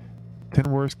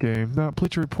 10 worst game. No,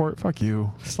 Bleacher Report. Fuck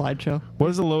you. Slideshow. What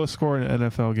is the lowest score in an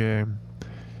NFL game?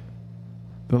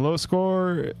 The lowest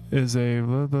score is a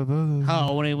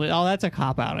That's a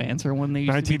cop out answer when they used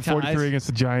to be 1943 ties. against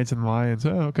the Giants and Lions.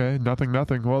 Oh, okay, nothing.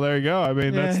 Well, there you go. I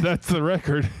mean, that's the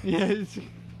record. Yeah,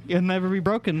 it'll never be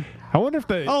broken. I wonder if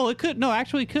they. Oh, it could. No,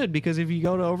 actually, it could, because if you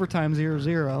go to overtime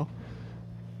 0-0,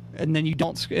 and then you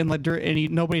don't,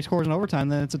 nobody scores in overtime,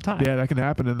 then it's a tie. Yeah, that can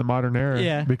happen in the modern era.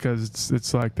 Yeah. because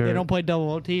it's like They don't play double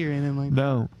OT or anything like that.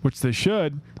 No, which they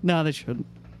should. No, they shouldn't.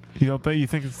 You don't think? You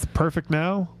think it's perfect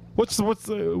now? What's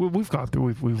we've gone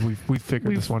through? We've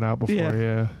figured this one out before.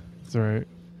 Yeah, that's all right.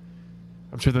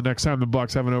 I'm sure the next time the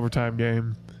Bucs have an overtime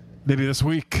game, maybe this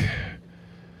week,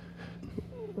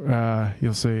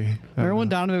 you'll see. Remember when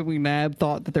Donovan McNabb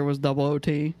thought that there was double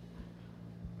OT?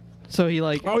 So he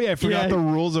Oh yeah, I forgot the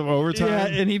rules of overtime. Yeah,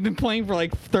 and he'd been playing for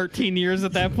like 13 years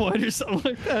at that point or something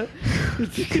like that.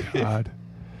 God.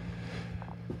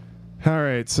 All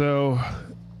right, so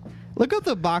Look up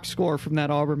the box score from that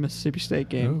Auburn Mississippi State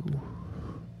game.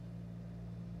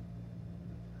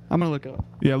 I'm gonna look it up.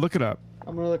 Yeah, look it up.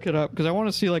 I'm gonna look it up because I want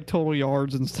to see like total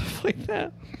yards and stuff like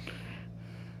that.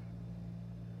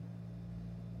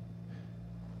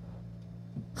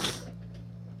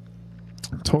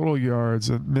 Total yards.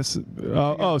 So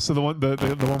the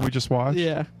one we just watched.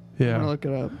 Yeah. Yeah. I'm gonna look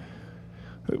it up.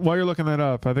 While you're looking that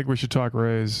up, I think we should talk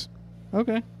Rays.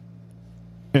 Okay.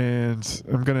 And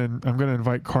I'm gonna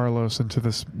invite Carlos into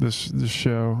this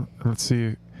show. Let's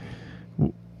see.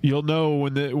 You'll know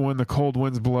when the cold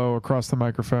winds blow across the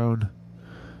microphone.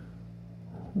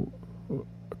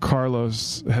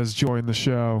 Carlos has joined the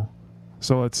show.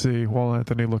 So let's see while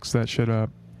Anthony looks that shit up.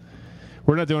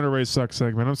 We're not doing a Rays Suck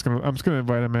segment. I'm just gonna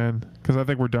invite him in because I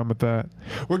think we're done with that.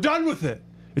 We're done with it.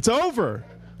 It's over.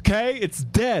 Okay? It's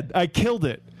dead. I killed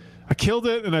it.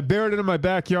 And I buried it in my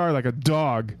backyard like a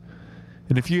dog.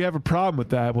 And if you have a problem with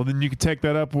that, well, then you can take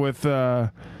that up with,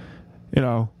 FEMA.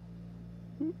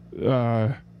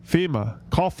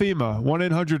 Call FEMA.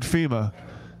 1-800-FEMA.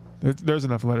 There's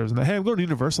enough letters in that. Hey, I'm going to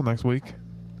Universal next week.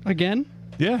 Again?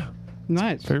 Yeah.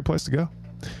 Nice. Favorite place to go.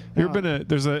 You ever been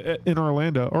there's in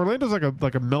Orlando. Orlando's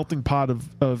like a melting pot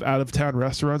of out of town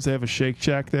restaurants. They have a Shake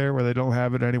Shack there where they don't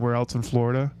have it anywhere else in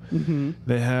Florida. Mm-hmm.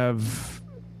 They have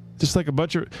just like a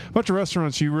bunch of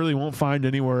restaurants you really won't find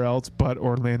anywhere else but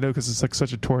Orlando because it's like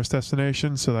such a tourist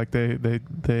destination. So like they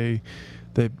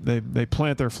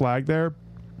plant their flag there.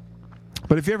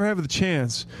 But if you ever have the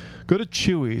chance, go to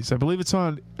Chewy's. I believe it's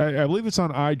on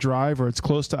iDrive or it's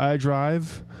close to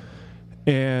iDrive.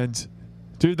 And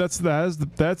dude,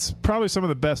 that's probably some of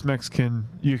the best Mexican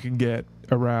you can get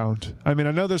around. I mean,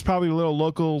 I know there's probably little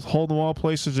local hole-in-the-wall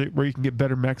places where you can get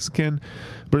better Mexican,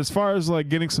 but as far as like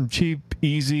getting some cheap,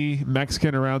 easy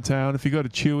Mexican around town, if you go to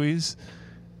Chewy's,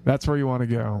 that's where you want to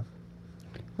go.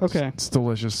 Okay. It's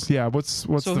delicious. Yeah, what's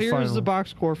so the here's final? the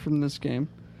box score from this game.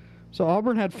 So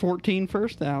Auburn had 14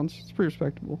 first downs. It's pretty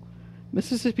respectable.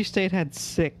 Mississippi State had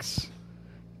 6.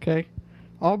 Okay.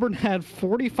 Auburn had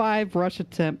 45 rush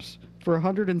attempts for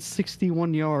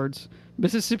 161 yards.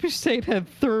 Mississippi State had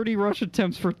 30 rush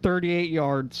attempts for 38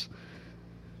 yards.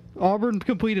 Auburn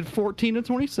completed 14 of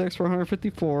 26 for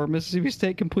 154. Mississippi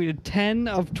State completed 10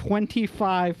 of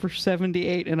 25 for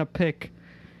 78 and a pick.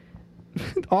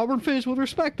 Auburn finished with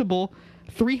respectable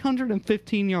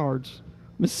 315 yards.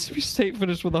 Mississippi State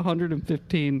finished with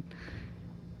 115.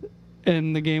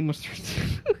 And the game was...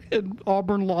 and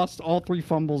Auburn lost all 3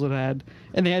 fumbles it had.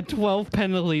 And they had 12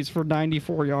 penalties for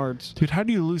 94 yards. Dude, how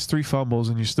do you lose 3 fumbles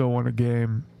and you still won a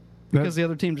game? Because the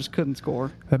other team just couldn't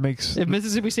score. That makes... If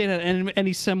Mississippi State had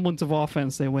any semblance of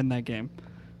offense, they win that game.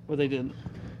 But they didn't.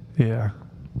 Yeah.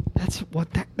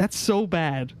 That's so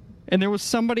bad. And there was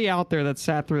somebody out there that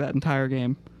sat through that entire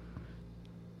game.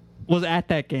 Was at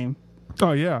that game.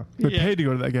 Oh yeah, they paid to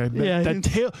go to that game.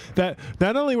 That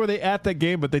not only were they at that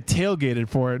game, but they tailgated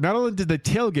for it. Not only did they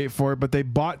tailgate for it, but they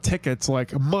bought tickets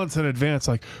like months in advance.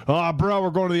 Like, oh, bro, we're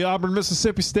going to the Auburn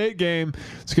Mississippi State game.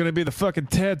 It's gonna be the fucking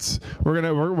tits. We're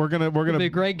gonna It'll be a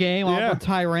great game. Auburn's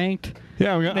high ranked.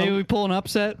 Yeah, maybe we pull an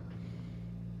upset.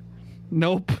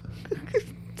 Nope.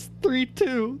 It's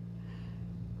 3-2.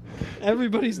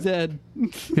 Everybody's dead.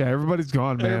 Yeah, everybody's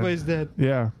gone, man. Everybody's dead.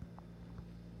 Yeah.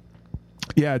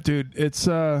 Yeah, dude, it's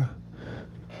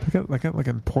I got like an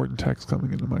important text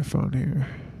coming into my phone here.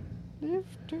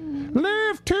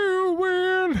 Live to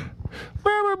win.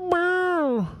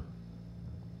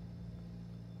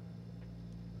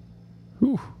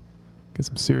 Ooh, get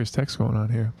some serious text going on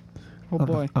here. Oh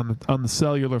boy. On the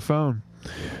cellular phone.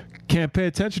 Can't pay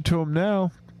attention to him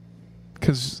now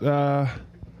because we're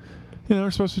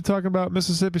supposed to be talking about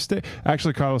Mississippi State.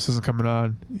 Actually, Carlos isn't coming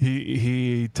on.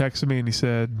 He texted me and he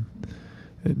said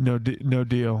no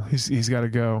deal. He's got to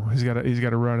go. He's got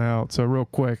to run out. So real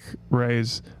quick,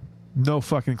 Rays, no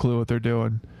fucking clue what they're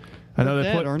doing. I know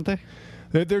they're dead, aren't they?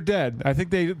 They're dead. I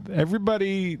think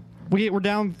everybody. We're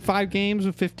down 5 games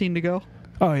with 15 to go.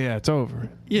 Oh yeah, it's over.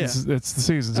 Yeah, it's the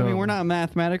season's over. I mean, we're not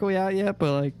mathematically out yet,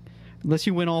 but like, unless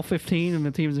you win all 15 and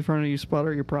the teams in front of you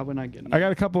sputter, you're probably not getting it. I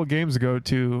got a couple of games to go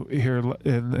to here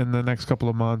in the next couple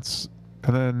of months,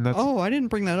 and then that's. Oh, I didn't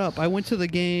bring that up. I went to the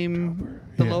game,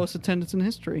 the lowest attendance in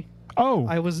history. Oh,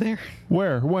 I was there.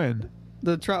 Where? When?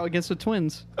 The trial against the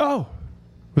Twins. Oh,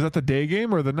 was that the day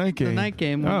game or the night game? The night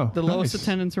game. Oh, the lowest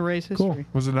attendance in Rays history. Cool.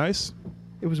 Was it nice?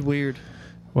 It was weird.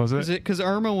 Was it? Because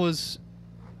Irma was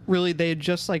really, they had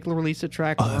just like released a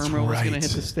track where Irma was going to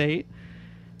hit the state.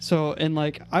 So, and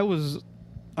like I was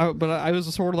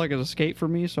sort of like an escape for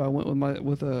me. So I went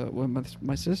with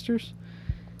my sisters,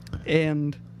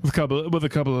 and with a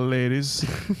couple of ladies,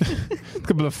 a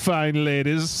couple of fine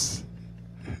ladies.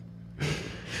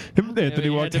 Anthony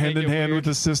walked hand in hand with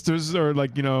his sisters, or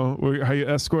like how you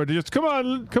escort. Just come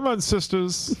on,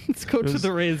 sisters. Let's go to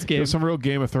the Rays game. It was some real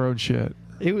Game of Thrones shit.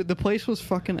 The place was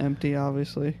fucking empty.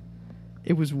 Obviously,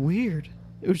 it was weird.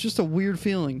 It was just a weird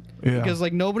feeling because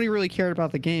like nobody really cared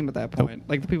about the game at that point. Nope.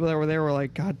 Like the people that were there were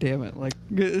like, "God damn it!" Like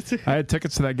I had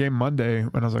tickets to that game Monday,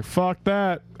 and I was like, "Fuck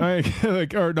that!"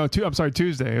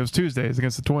 Tuesday. It was Tuesdays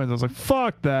against the Twins. I was like,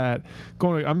 "Fuck that!"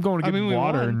 I'm going to get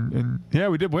water, and yeah,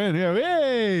 we did win. Yeah,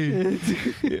 yay!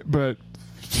 But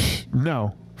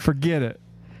no, forget it.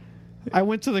 I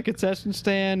went to the concession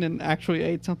stand and actually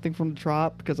ate something from the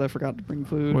Trop because I forgot to bring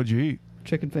food. What'd you eat?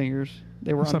 Chicken fingers.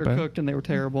 They were undercooked and they were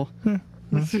terrible. Yeah.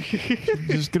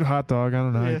 Just get a hot dog. I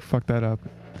don't know. Yeah. Fuck that up.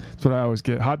 That's what I always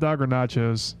get. Hot dog or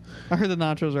nachos. I heard the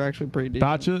nachos are actually pretty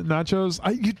decent. Nachos?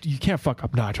 You can't fuck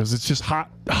up nachos. It's just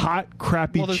hot,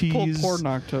 crappy cheese. Well, there's pulled pork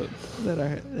nachos that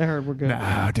I heard were good.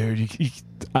 Nah, dude.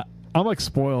 I'm like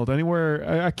spoiled.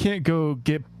 Anywhere I can't go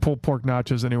get pulled pork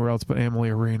nachos anywhere else but Amalie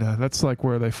Arena. That's like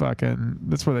where that's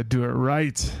where they do it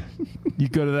right. You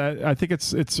go to that. I think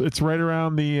it's right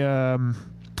around the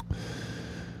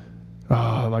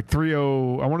like 30. I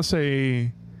want to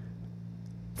say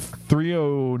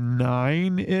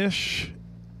 309-ish.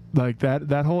 Like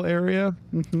that whole area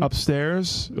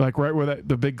upstairs, like right where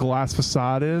the big glass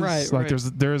facade is. Right. Like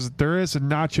there is a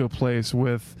nacho place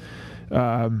with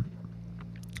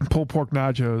pulled pork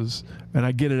nachos, and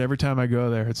I get it every time I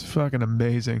go there. It's fucking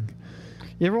amazing.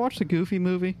 You ever watch the Goofy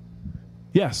movie?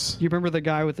 Yes. You remember the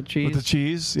guy with the cheese? With the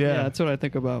cheese? Yeah. That's what I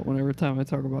think about every time I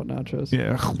talk about nachos.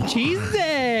 Yeah.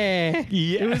 Cheesy!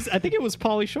 Yeah. I think it was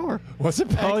Pauly Shore. Was it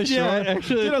Pauly Shore? Yeah,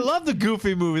 actually. Dude, I love the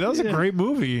Goofy movie. That was a great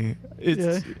movie.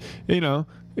 It's,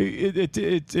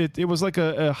 it was like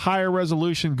a higher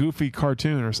resolution Goofy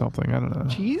cartoon or something. I don't know.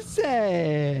 Cheesy!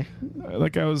 That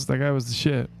guy was the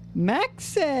shit.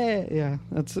 Maxie. Yeah,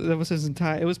 that was his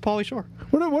entire. It was Pauly Shore.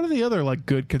 What are the other like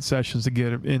good concessions to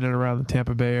get in and around the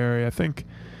Tampa Bay area? I think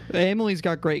Amelie's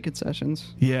got great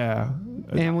concessions. Yeah,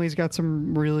 Amelie's got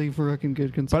some really fucking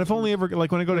good concessions. But I've only ever when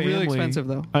I go to really Amelie, expensive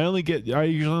though. I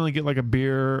usually only get like a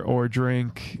beer or a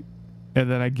drink, and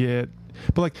then I get.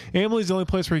 But like Amelie's the only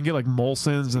place where you can get like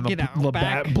Molson's and the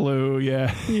Labatt Blue,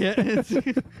 yeah. Yeah,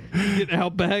 you get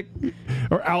Outback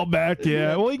or Outback,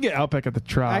 yeah. Well, you can get Outback at the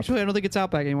Trop. Actually, I don't think it's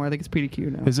Outback anymore. I think it's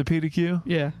PDQ now. Is it PDQ?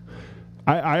 Yeah.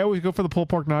 I always go for the pulled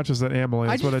pork nachos at Amelie.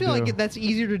 That's I just feel do. like that's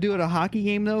easier to do at a hockey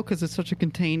game though, because it's such a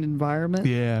contained environment.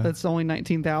 Yeah. That's only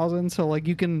 19,000, so like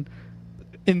you can,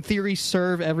 in theory,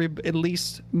 serve at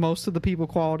least most of the people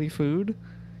quality food,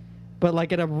 but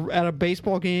like at a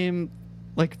baseball game.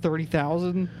 Like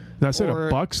 30,000. That's at a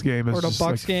Bucks game. It's just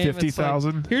like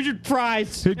 50,000. Like, here's your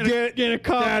fries. Get a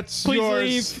cup. That's Please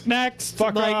yours. leave. Next.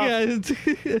 Fuck off.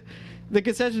 The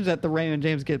concessions at the Raymond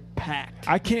James get packed.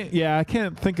 I can't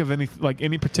think of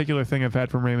any particular thing I've had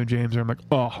from Raymond James where I'm like,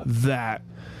 oh, that.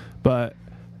 But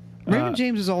Raymond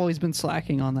James has always been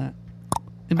slacking on that.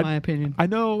 In my opinion, I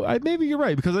know. Maybe you're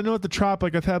right because I know at the Trop,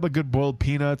 like I've had like good boiled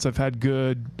peanuts. I've had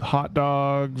good hot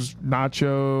dogs,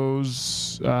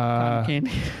 nachos,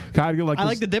 candy. I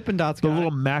like the Dippin' Dots the guy.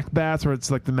 little Mac Bats where it's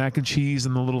like the mac and cheese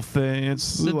and the little thing.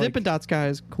 It's the like, Dippin' Dots guy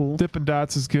is cool. Dippin'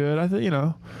 Dots is good. I think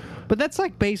but that's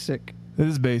like basic. It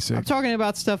is basic. I'm talking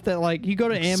about stuff that like you go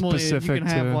to Amelie, you can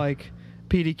have like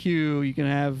PDQ. You can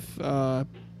have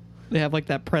they have like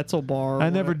that pretzel bar. I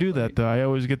never do that though. I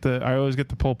always get the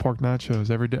pulled pork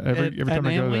nachos every time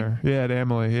I go there. Yeah, at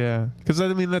Emily. Yeah, because I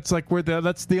mean that's like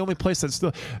that's the only place that's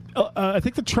still. I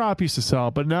think the Trop used to sell,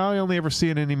 but now I only ever see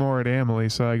it anymore at Emily,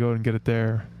 so I go and get it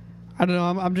there. I don't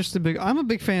know. I'm just a big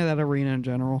fan of that arena in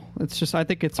general. It's just I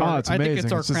think it's our it's amazing. I think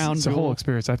it's our crown It's jewel. a whole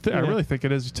experience. I really think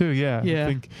it is too. Yeah. Yeah. I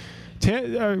think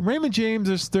Raymond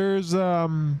James.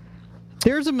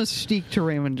 There's a mystique to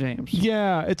Raymond James.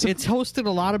 Yeah, it's hosted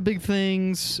a lot of big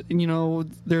things. You know,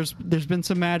 there's been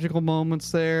some magical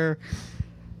moments there,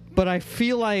 but I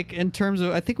feel like in terms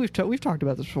of, I think we've talked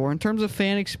about this before. In terms of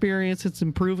fan experience, it's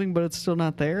improving, but it's still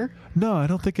not there. No, I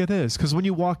don't think it is, because when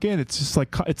you walk in, it's just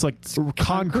like it's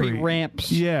concrete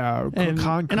ramps. Yeah,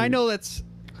 concrete. And I know that's,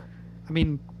 I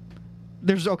mean,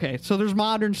 there's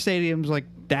modern stadiums like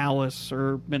Dallas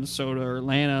or Minnesota or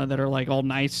Atlanta that are like all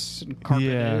nice and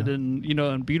carpeted and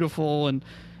and beautiful, and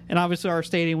obviously our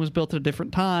stadium was built at a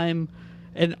different time.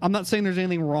 And I'm not saying there's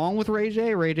anything wrong with Ray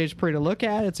J. Ray J's pretty to look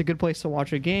at. It's a good place to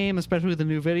watch a game, especially with the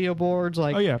new video boards.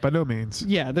 Like, oh yeah, by no means.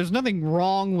 Yeah, there's nothing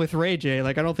wrong with Ray J.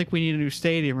 Like, I don't think we need a new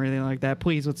stadium or anything like that.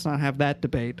 Please, let's not have that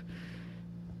debate.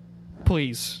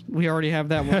 Please, we already have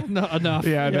that one enough.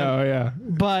 Yeah.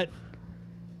 But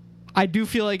I do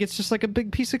feel like it's just like a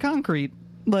big piece of concrete.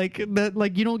 Like that,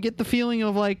 like you don't get the feeling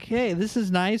of like, hey, this is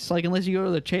nice. Like unless you go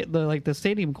to the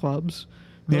stadium clubs,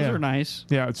 those are nice.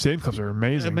 Yeah, stadium clubs are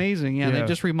amazing. Amazing. Yeah, they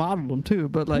just remodeled them too.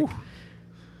 But like,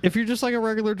 if you're just like a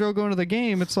regular Joe going to the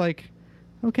game, it's like,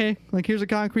 okay, like here's a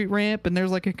concrete ramp and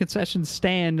there's like a concession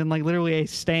stand and like literally a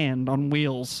stand on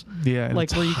wheels. Yeah, and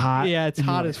like it's hot. Yeah, it's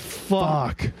hot as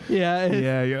fuck.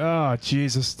 Yeah. Oh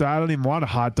Jesus, I don't even want a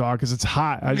hot dog because it's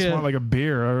hot. I just want like a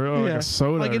beer or like a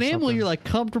soda. Like in Emily, you're like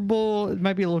comfortable. It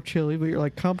might be a little chilly, but you're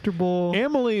like comfortable.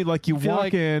 Emily, like you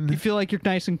walk in, you feel like you're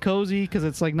nice and cozy because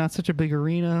it's like not such a big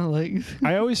arena. Like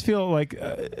I always feel like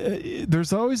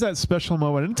there's always that special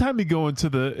moment. Anytime you go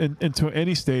into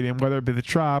any stadium, whether it be the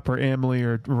Trop or Emily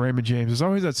or Raymond James, there's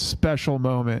always that special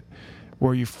moment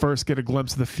where you first get a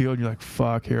glimpse of the field and you're like,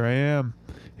 fuck, here I am,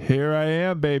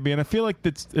 baby. And I feel like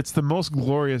it's the most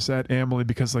glorious at Emily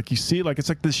because like you see like it's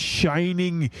like this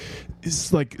shining,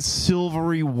 it's like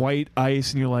silvery white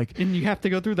ice, and you're like, and you have to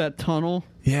go through that tunnel.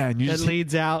 Yeah, and you that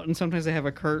leads out, and sometimes they have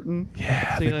a curtain.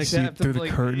 Yeah, so you like see through the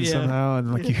curtain somehow,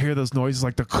 and like you hear those noises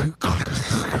like the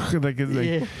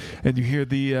and you hear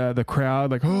the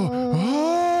crowd like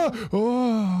oh.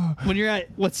 When you're at,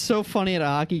 what's so funny at a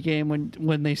hockey game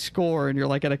when they score and you're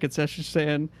like at a concession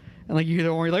stand and like you hear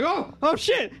the horn, you're like oh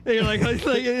shit, and you're like, oh,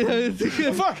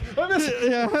 fuck, I missed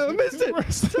it. Yeah, I missed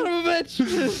it. Son of a bitch.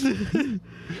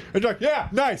 And you're like, yeah,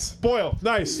 nice, Boyle,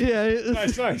 nice. Yeah,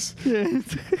 nice. Yeah.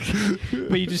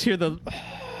 But you just hear the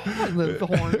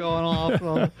horn going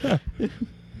off.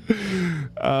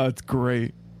 It's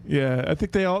great. Yeah, I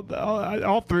think they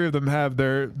all three of them have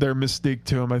their mystique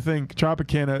to them. I think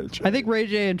Tropicana. I think Ray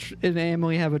J and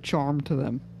Emily have a charm to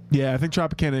them. Yeah, I think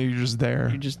Tropicana, you're just there.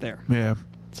 You're just there. Yeah.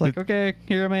 It's like, okay,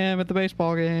 here I am at the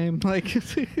baseball game. Like,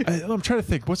 I'm trying to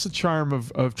think. What's the charm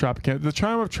of Tropicana? The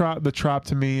charm of the Trop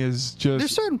to me is just.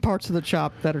 There's certain parts of the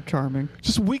Trop that are charming.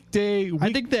 Just weekday.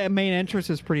 I think the main entrance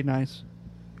is pretty nice.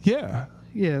 Yeah.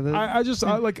 Yeah, I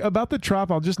like about the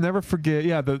Trop. I'll just never forget.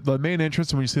 Yeah, the main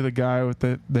entrance when you see the guy with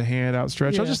the hand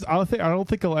outstretched. Yeah. I don't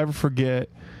think I'll ever forget.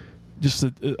 Just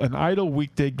an idle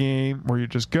weekday game where you're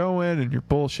just going and you're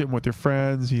bullshitting with your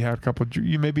friends. You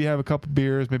maybe have a couple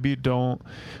beers, maybe you don't,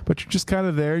 but you're just kind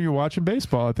of there. You're watching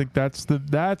baseball. I think that's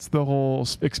the whole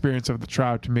experience of the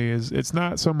Trop to me. Is it's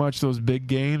not so much those big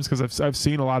games because I've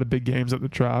seen a lot of big games at the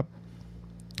Trop,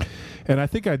 and I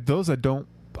think I don't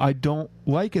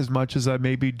like as much as I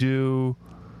maybe do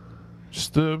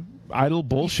just the idle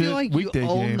bullshit you feel like weekday you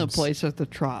own games. the place at the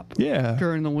Trop. Yeah.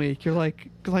 During the week, you're like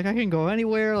I can go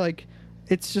anywhere. Like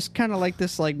it's just kind of like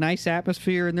this like nice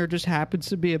atmosphere, and there just happens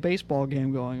to be a baseball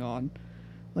game going on.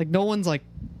 Like no one's like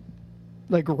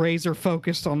razor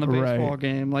focused on the baseball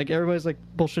game. Like everybody's like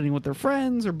bullshitting with their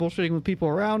friends or bullshitting with people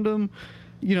around them.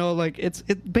 You know, like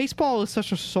baseball is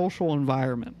such a social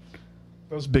environment.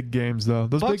 Those big games, though.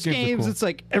 Those Bucks big games, are cool. It's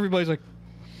like everybody's like,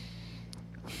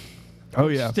 oh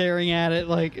yeah, staring at it.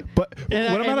 Like, but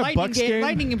what about a Bucks game?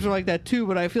 Lightning games are like that too.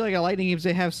 But I feel like at Lightning games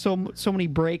they have so many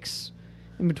breaks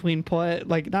in between play.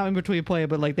 Like not in between play,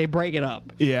 but like they break it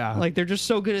up. Yeah, like they're just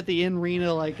so good at the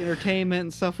in-arena like entertainment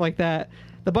and stuff like that.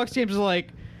 The Bucks games are like,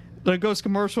 when it goes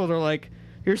commercial, they're like,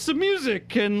 here's some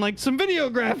music and like some video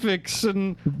graphics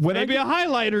and When maybe a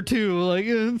highlight or two. Like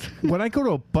when I go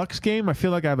to a Bucks game, I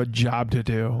feel like I have a job to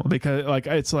do because like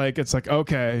it's like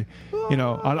okay,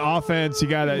 on offense you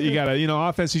gotta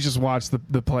offense you just watch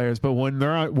the players, but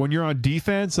when you're on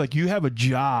defense, like you have a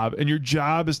job, and your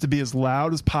job is to be as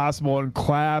loud as possible and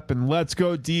clap and let's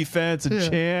go defense and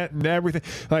chant and everything.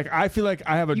 Like I feel like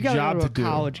I have a job to do.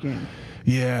 College game.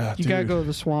 Yeah, you gotta go to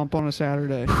the swamp on a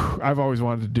Saturday. I've always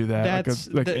wanted to do that. That's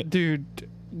dude.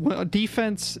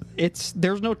 Defense.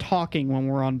 There's no talking when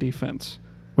we're on defense.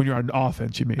 When you're on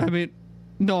offense, you mean? I mean,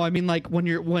 no. I mean like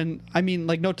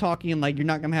no talking and like you're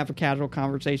not gonna have a casual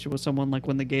conversation with someone like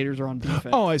when the Gators are on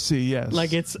defense. Oh, I see. Yes.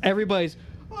 Like it's everybody's.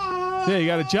 Yeah, you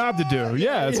got a job to do.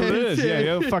 Yeah, that's what it is. Yeah, you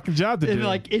have a fucking job to do. And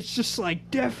like it's just like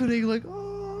deafening. Like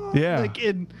yeah. Like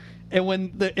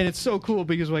And it's so cool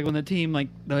because like when the team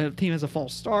has a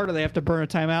false start or they have to burn a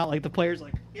timeout, like the players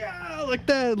like like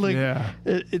that, like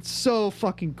it's so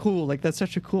fucking cool. Like that's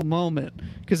such a cool moment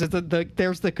because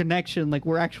there's the connection. Like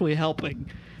we're actually helping.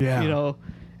 Yeah.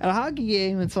 At a hockey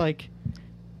game, it's like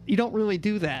you don't really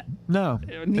do that. No,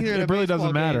 neither. It really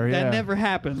doesn't matter. Game. Yeah. That never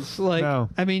happens. Like no.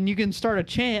 I mean, you can start a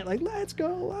chant like "Let's go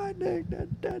Lightning,"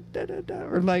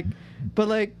 or like, but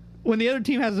like when the other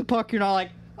team has the puck, you're not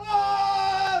like.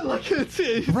 Like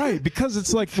right, because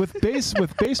it's like with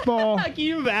baseball. Can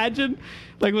you imagine,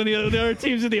 like when the other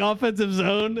team's in the offensive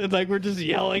zone and like we're just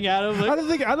yelling at them?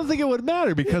 Like, I don't think it would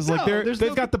matter because like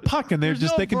they've got the puck and they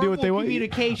can do what they want.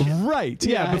 Communication, right?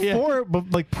 Yeah,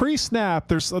 but like pre-snap,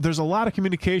 there's a lot of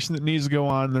communication that needs to go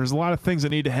on. There's a lot of things that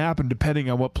need to happen depending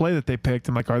on what play that they picked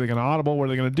and like are they going to audible? What are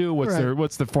they going to do?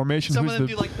 What's the formation? Some of them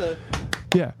do like the.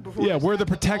 Where the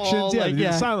protections,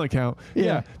 the silent count.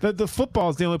 The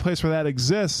football is the only place where that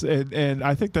exists, and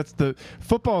I think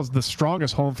football is the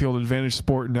strongest home field advantage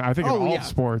sport, and I think in all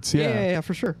sports. Yeah,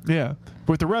 for sure. Yeah,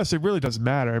 with the rest, it really doesn't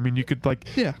matter. I mean, you could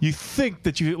you think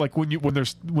that you like when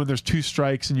there's two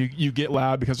strikes and you get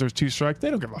loud because there's two strikes.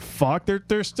 They don't give a fuck.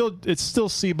 They're still it's still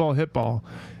C-ball hit ball,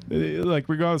 like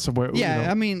regardless of where. Yeah,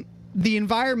 I mean the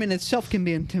environment itself can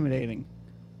be intimidating,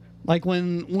 like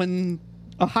when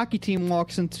a hockey team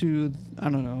walks into, I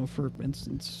don't know, for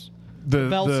instance, the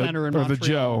Bell Center in Montreal. Or the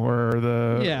Joe, or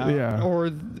the... or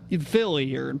in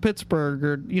Philly, or in Pittsburgh,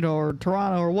 or, or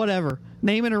Toronto, or whatever.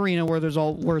 Name an arena where it's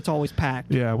always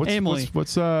packed. Yeah,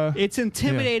 it's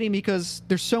intimidating because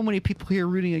there's so many people here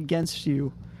rooting against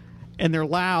you, and they're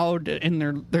loud, and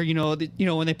they're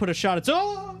when they put a shot, it's,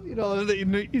 Yeah,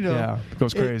 it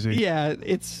goes crazy.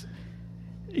 It's,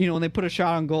 when they put a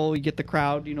shot on goal, you get the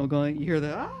crowd, going, you hear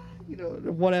the,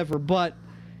 whatever. But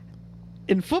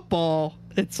in football,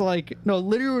 it's like, no,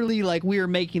 literally, like we are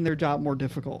making their job more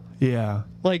difficult. Yeah.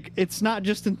 Like it's not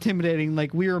just intimidating.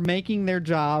 Like we are making their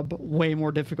job way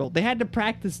more difficult. They had to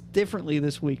practice differently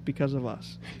this week because of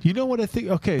us. You know what I think?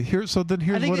 Okay, here's what it is.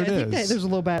 I think there's a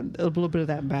little bit of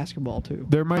that in basketball too.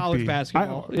 There might college be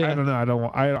basketball. I don't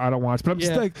know. I don't watch, but I'm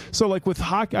just like like with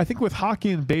hockey. I think with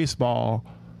hockey and baseball,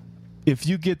 if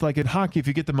you get like in hockey, if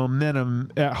you get the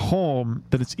momentum at home,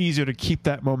 then it's easier to keep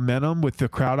that momentum with the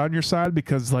crowd on your side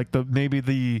because like maybe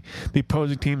the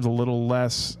opposing team's a little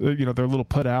less, they're a little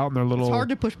put out and they're a little. It's hard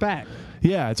to push back.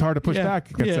 Yeah, it's hard to push back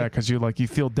against that because you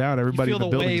feel down. Everybody you feel in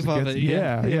the building wave of it.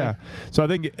 Yeah. So I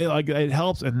think it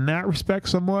helps in that respect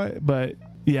somewhat, but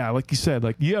yeah, like you said,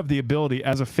 like you have the ability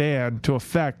as a fan to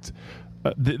affect.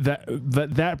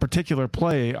 That particular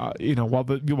play,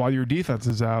 while your defense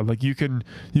is out, like you can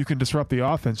disrupt the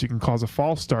offense. You can cause a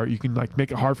false start. You can like make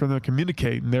it hard for them to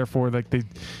communicate, and therefore, like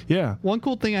One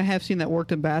cool thing I have seen that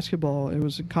worked in basketball,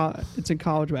 it's in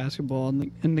college basketball,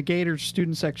 and in the Gators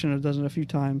student section it does it a few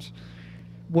times,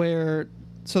 so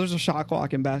there's a shot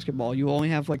clock in basketball. You only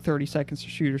have like 30 seconds to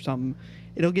shoot or something.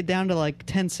 It'll get down to like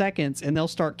 10 seconds, and they'll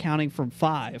start counting from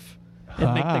 5.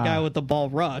 And make the guy with the ball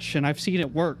rush, and I've seen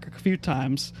it work a few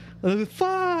times.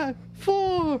 5,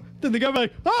 4, then the guy be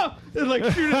like, and like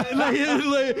shoot it,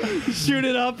 like shoot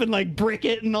it up and like brick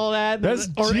it and all that. That's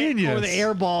genius. Or the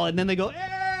air ball, and then they go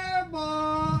air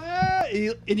ball,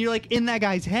 and you're like in that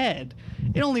guy's head.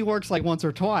 It only works like once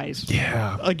or twice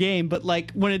a game, but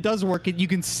like when it does work, you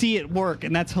can see it work,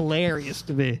 and that's hilarious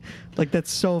to me. Like that's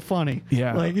so funny.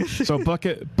 Yeah. Like, so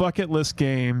bucket list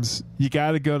games, you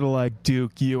got to go to like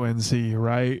Duke, UNC,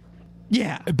 right?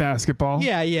 Yeah. Basketball.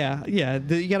 Yeah.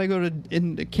 You got to go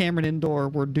to Cameron Indoor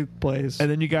where Duke plays, and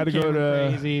then you got to go to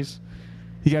Crazies.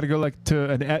 You got to go like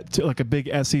to like a big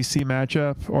SEC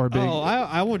matchup or a big.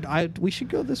 Oh, we should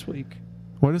go this week.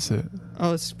 What is it?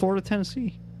 Oh, it's Florida,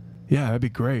 Tennessee. Yeah, that'd be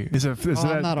great. Is it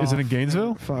in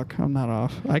Gainesville? Fuck, I'm not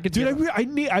off. I could. Dude,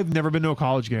 I've never been to a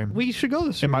college game. We should go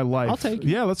this year. In my life. I'll take you.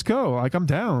 Yeah, let's go. Like, I'm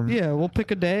down. Yeah, we'll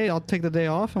pick a day. I'll take the day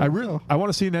off. I want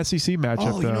to see an SEC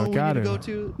matchup. You know what we need to it. go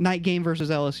to? Night game versus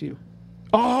LSU.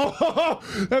 Oh,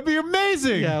 that'd be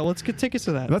amazing. Yeah, let's get tickets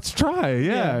to that. Let's try.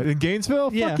 Yeah. In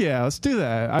Gainesville? Yeah. Fuck yeah, let's do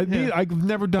that. I've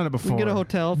never done it before. We can get a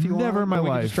hotel if you want. Never in my life. We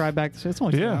can just drive back. It's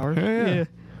only 2 hours. Yeah.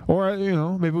 Or,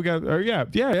 maybe we got,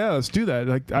 let's do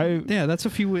that.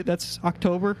 That's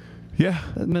October. Yeah.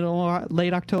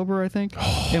 Late October, I think.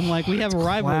 And we have a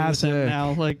rivalry with them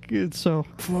now.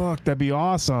 Fuck, that'd be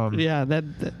awesome. Yeah,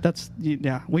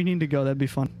 we need to go. That'd be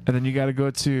fun. And then you got to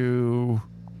go to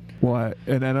what?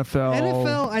 An NFL?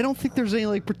 NFL, I don't think there's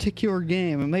any particular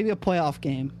game. Maybe a playoff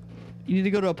game. You need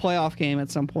to go to a playoff game at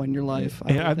some point in your life.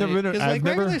 I've never been. Because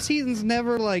regular season's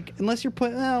never unless you're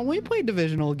playing. When you play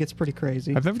divisional, it gets pretty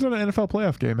crazy. I've never done an NFL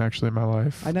playoff game actually in my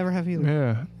life. I never have either.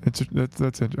 Yeah,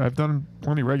 that's it. I've done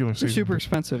plenty regular season. They're super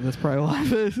expensive. That's probably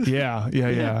why.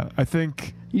 Yeah. I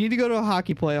think you need to go to a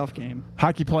hockey playoff game.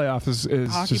 Hockey playoff is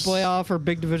hockey playoff or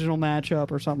big divisional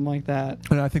matchup or something like that.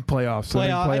 And I think playoffs.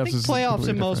 I think playoffs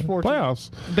in most sports. Playoffs.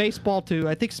 Baseball too.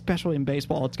 I think especially in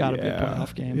baseball, it's got to be a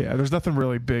playoff game. Yeah, there's nothing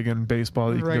really big in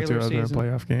baseball that you can go to other than a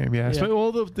playoff game. Yeah.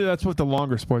 So, that's what the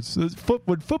longer sports.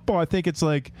 With football, I think it's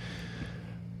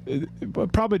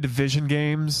probably division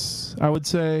games. I would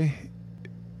say.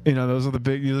 Those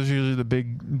are usually the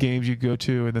big games you go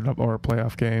to, and then or a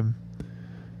playoff game.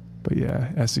 But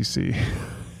yeah, SEC.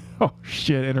 Oh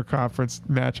shit, interconference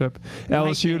matchup.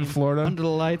 LSU and Florida. Under the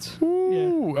lights.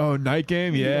 Ooh, oh, night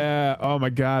game? Yeah. Oh my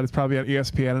god, it's probably on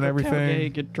ESPN and everything.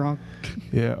 Tailgate, get drunk.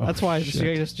 Yeah. That's why I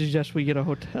suggest we get a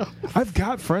hotel. I've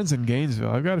got friends in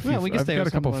Gainesville. I've got a few. I've got a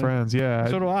couple friends. Yeah.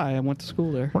 So do I. I went to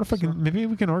school there. What if I can? Maybe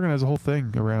we can organize a whole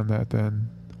thing around that. Then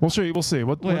we'll see. We'll see.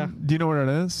 What do you know what it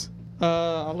is?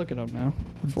 I'll look it up now.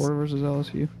 Florida versus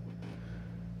LSU.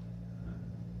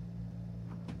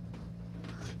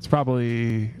 It's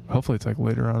probably, hopefully it's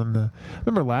later on in the. I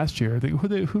remember last year. I think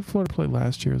who Florida played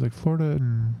last year? It was Florida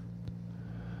and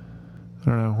I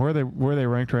don't know where are they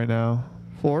ranked right now.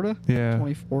 Florida. Yeah.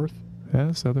 24th.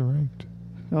 Yeah, so they're ranked.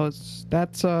 No, it's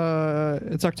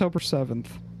October 7th.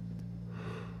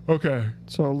 Okay.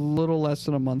 So a little less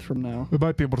than a month from now. We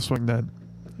might be able to swing that.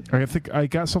 I think I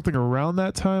got something around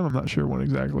that time. I'm not sure when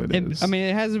exactly it is. I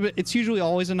mean, it's usually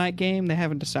always a night game. They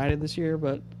haven't decided this year,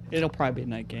 but it'll probably be a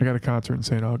night game. I got a concert in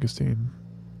St. Augustine.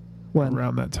 When?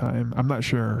 Around that time. I'm not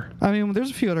sure. I mean,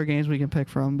 there's a few other games we can pick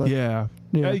from, but yeah.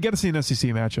 You got to see an SEC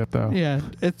matchup though. Yeah,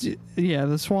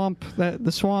 the Swamp.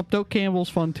 The Swamp. Doak Campbell's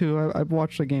fun too. I've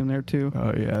watched the game there too.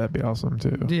 Oh yeah, that'd be awesome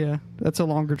too. Yeah, that's a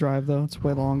longer drive though. It's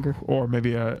way longer. Or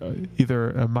maybe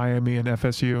either a Miami and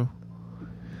FSU.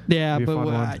 Yeah,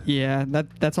 but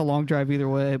that's a long drive either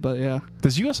way. But yeah.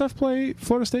 Does USF play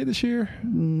Florida State this year?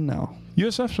 No.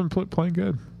 USF's been playing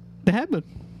good. They have been.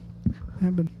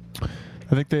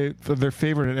 I think they're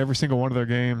favored in every single one of their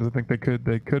games. I think they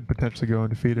could potentially go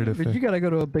undefeated if you got to go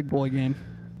to a big boy game.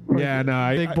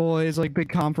 Big boys, big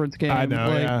conference game. I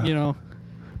know.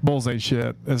 Bulls ain't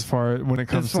shit as far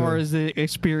as the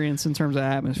experience in terms of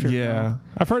atmosphere. Yeah,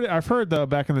 I've heard though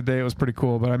back in the day it was pretty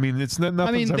cool, but I mean it's nothing. I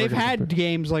mean they've had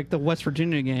games like the West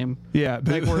Virginia game. Yeah,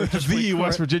 the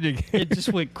West Virginia game. It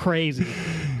just went crazy.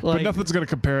 But nothing's going to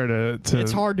compare to.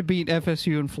 It's hard to beat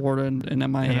FSU in Florida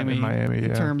and Miami.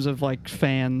 In terms of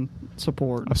fan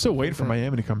support. I'm still waiting for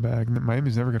Miami to come back.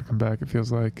 Miami's never going to come back. It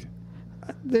feels like.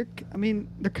 They're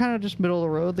kind of just middle of the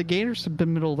road. The Gators have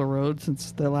been middle of the road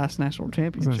since the last national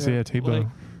championship. Tebow.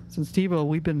 Since Tebow,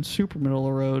 we've been super middle of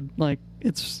the road.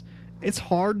 It's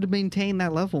hard to maintain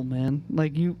that level, man.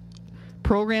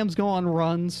 Programs go on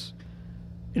runs,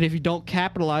 and if you don't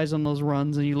capitalize on those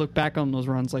runs and you look back on those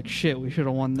runs, shit, we should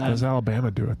have won that. How does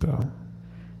Alabama do it though?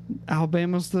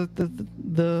 Alabama's they're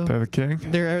the king.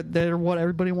 They're what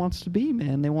everybody wants to be,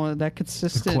 man. They want that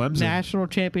consistent national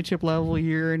championship level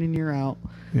year in and year out.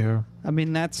 Yeah. I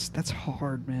mean that's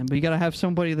hard, man. But you got to have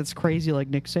somebody that's crazy like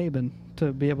Nick Saban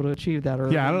to be able to achieve that.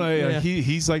 Yeah, I don't know. Yeah.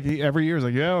 He's every year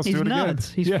let's do it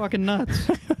nuts. again. He's fucking nuts.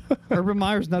 Urban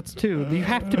Meyer's nuts too. You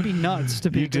have to be nuts to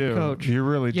be a good coach. You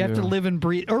really do. You have to live and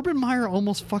breathe. Urban Meyer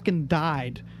almost fucking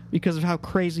died because of how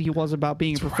crazy he was about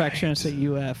being a perfectionist at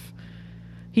UF.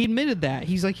 He admitted that.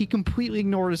 He's he completely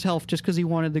ignored his health just because he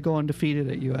wanted to go undefeated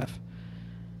at UF.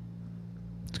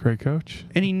 It's a great coach.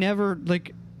 And he never, the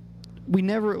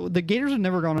Gators have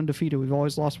never gone undefeated. We've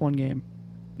always lost one game,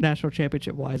 national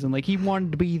championship wise. And he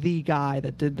wanted to be the guy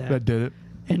that did that. That did it.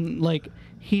 And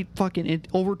he fucking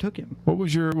overtook him. What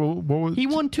was he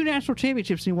won 2 national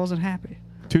championships and he wasn't happy.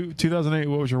 2008,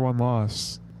 what was your one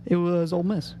loss? It was Ole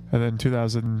Miss. And then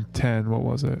 2010, what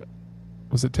was it?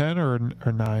 Was it 10 or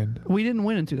 9? We didn't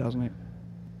win in 2008.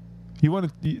 You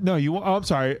won. No, you. Oh, I'm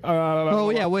sorry.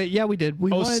 Yeah, we did. We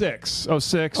won 06.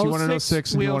 06. You won in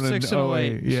 06 and we you won in 06 and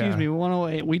 08. Yeah. Excuse me, we won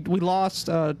 08. We lost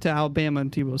to Alabama in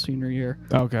Tebow's senior year.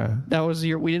 Okay. That was the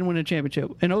year we didn't win a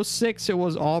championship. In 06, it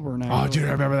was Auburn. Oh, dude,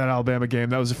 I remember that Alabama game.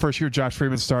 That was the first year Josh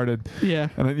Freeman started. Yeah.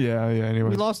 And then, yeah.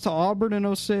 Anyway, we lost to Auburn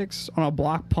in 06 on a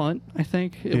block punt. I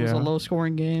think it was a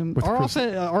low-scoring game.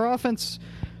 Our offense.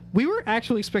 We were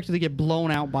actually expected to get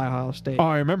blown out by Ohio State. Oh,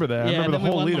 I remember that. Yeah, I remember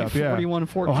the whole lead up.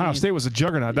 41-14. Ohio State was a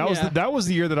juggernaut. That was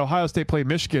the year that Ohio State played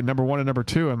Michigan number 1 and number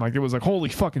 2, and like it was like holy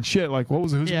fucking shit. Like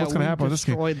what's going to happen with this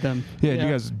game? Destroyed them. Yeah, you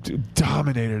guys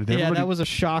dominated. Yeah, that was a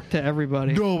shock to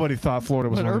everybody. Nobody thought Florida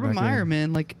was. But Urban Meyer,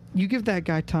 man, like you give that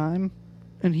guy time,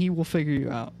 and he will figure you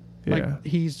out. Like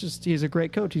he's a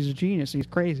great coach. He's a genius. He's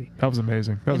crazy. That was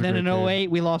amazing. That was and then in game. 08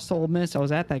 we lost to Ole Miss. I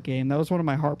was at that game. That was one of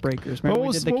my heartbreakers. Remember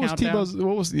we did the countdown?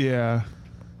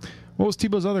 What was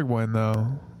Tebow's other one though?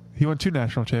 He won 2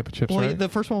 national championships, right? The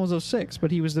first one was 06, but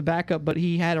he was the backup. But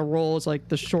he had a role as like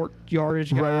the short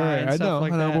yardage guy. Right. And stuff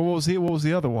like that. Well, what was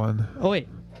the other one? Oh wait.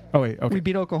 Okay. We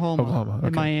beat Oklahoma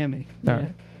in Miami. All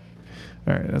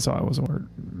right. That's all I was worried.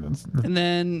 And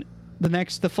then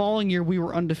the following year we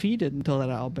were undefeated until that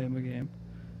Alabama game.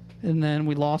 And then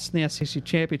we lost in the SEC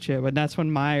championship, and that's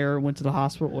when Meyer went to the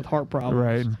hospital with heart problems.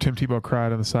 Right, and Tim Tebow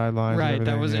cried on the sideline. Right,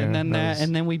 that was, and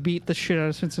then we beat the shit out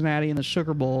of Cincinnati in the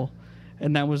Sugar Bowl,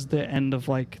 and that was the end of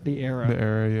like the era. The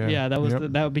era, yeah. Yeah, that was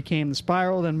that became the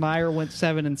spiral. Then Meyer went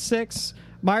 7-6.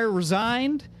 Meyer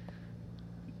resigned,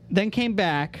 then came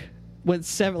back, went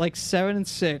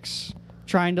 7-6,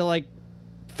 trying to like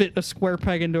fit a square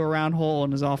peg into a round hole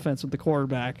in his offense with the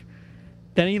quarterback.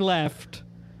 Then he left.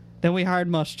 Then we hired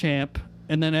Muschamp,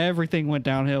 and then everything went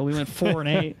downhill. We went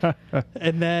 4-8,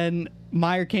 and then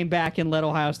Meyer came back and led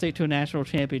Ohio State to a national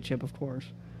championship, of course.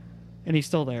 And he's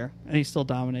still there, and he's still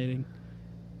dominating.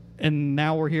 And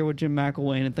now we're here with Jim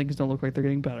McElwain, and things don't look like they're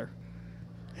getting better.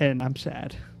 And I'm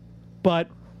sad, but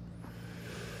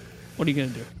what are you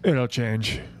gonna do? It'll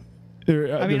change. We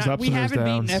haven't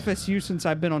beaten FSU since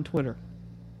I've been on Twitter.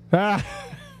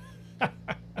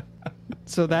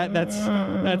 So that's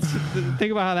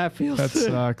think about how that feels. That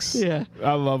sucks. Yeah,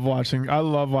 I love watching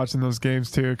those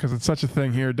games too because it's such a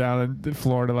thing here down in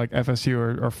Florida, like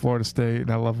FSU or Florida State,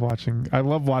 and I love watching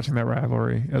that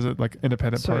rivalry as a like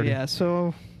independent party.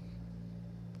 So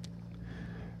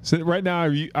right now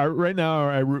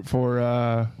I root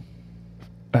for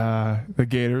the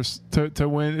Gators to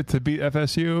win, to beat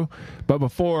FSU. But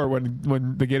before,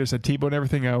 when the Gators had Tebow and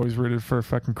everything, I always rooted for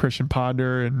fucking Christian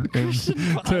Ponder and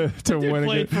to win.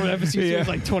 Played for FSU since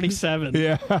like 27.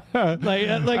 Yeah,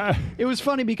 like it was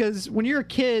funny because when you're a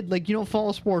kid, like you don't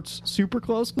follow sports super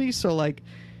closely, so like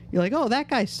you're like, oh, that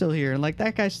guy's still here, and like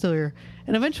that guy's still here,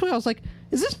 and eventually I was like,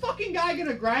 is this fucking guy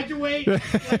gonna graduate?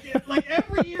 like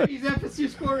every year he's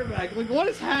FSU's quarterback. Like what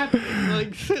is happening?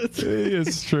 Like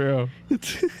it's true.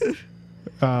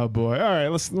 Oh boy! All right,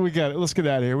 let's get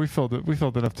out of here. We filled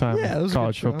enough time with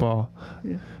college football.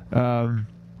 Yeah.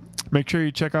 Make sure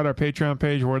you check out our Patreon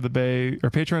page, Word of the Bay, or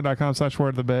patreon.com/Word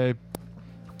of the Bay.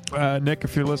 Nick,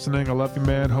 if you're listening, I love you,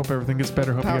 man. Hope everything gets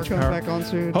better. Hope power comes back on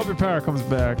soon. Hope your power comes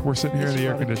back. We're sitting here in the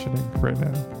air conditioning right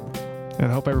now, and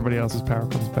I hope everybody else's power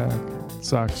comes back. It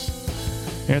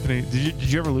sucks. Anthony, did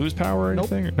you ever lose power or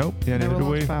anything? Nope. Yeah, never did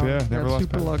we. Power. Yeah, never lost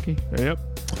super power. Lucky. Yep.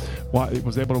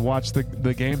 Was able to watch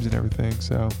the games and everything.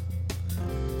 So,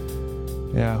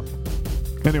 yeah.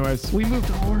 Anyways, we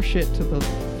moved all our shit to the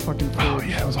fucking food. Oh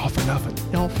yeah, it was all for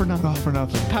nothing. All for nothing. All for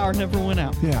nothing. Power never went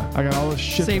out. Yeah, I got all this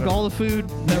shit. Saved all the food,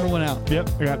 never went out. Yep,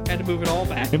 had to move it all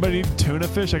back. Anybody need tuna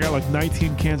fish? I got like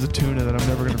 19 cans of tuna that I'm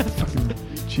never gonna fucking.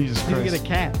 Jesus Christ. You get a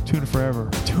cat. Tuna forever.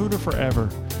 Tuna forever.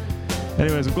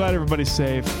 Anyways, I'm glad everybody's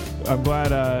safe. I'm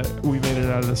glad we made it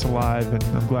out of this alive, and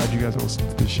I'm glad you guys are listening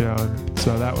to the show. And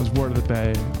so that was Word of the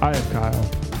Bay. I am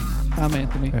Kyle. I'm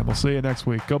Anthony. And we'll see you next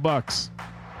week. Go Bucks.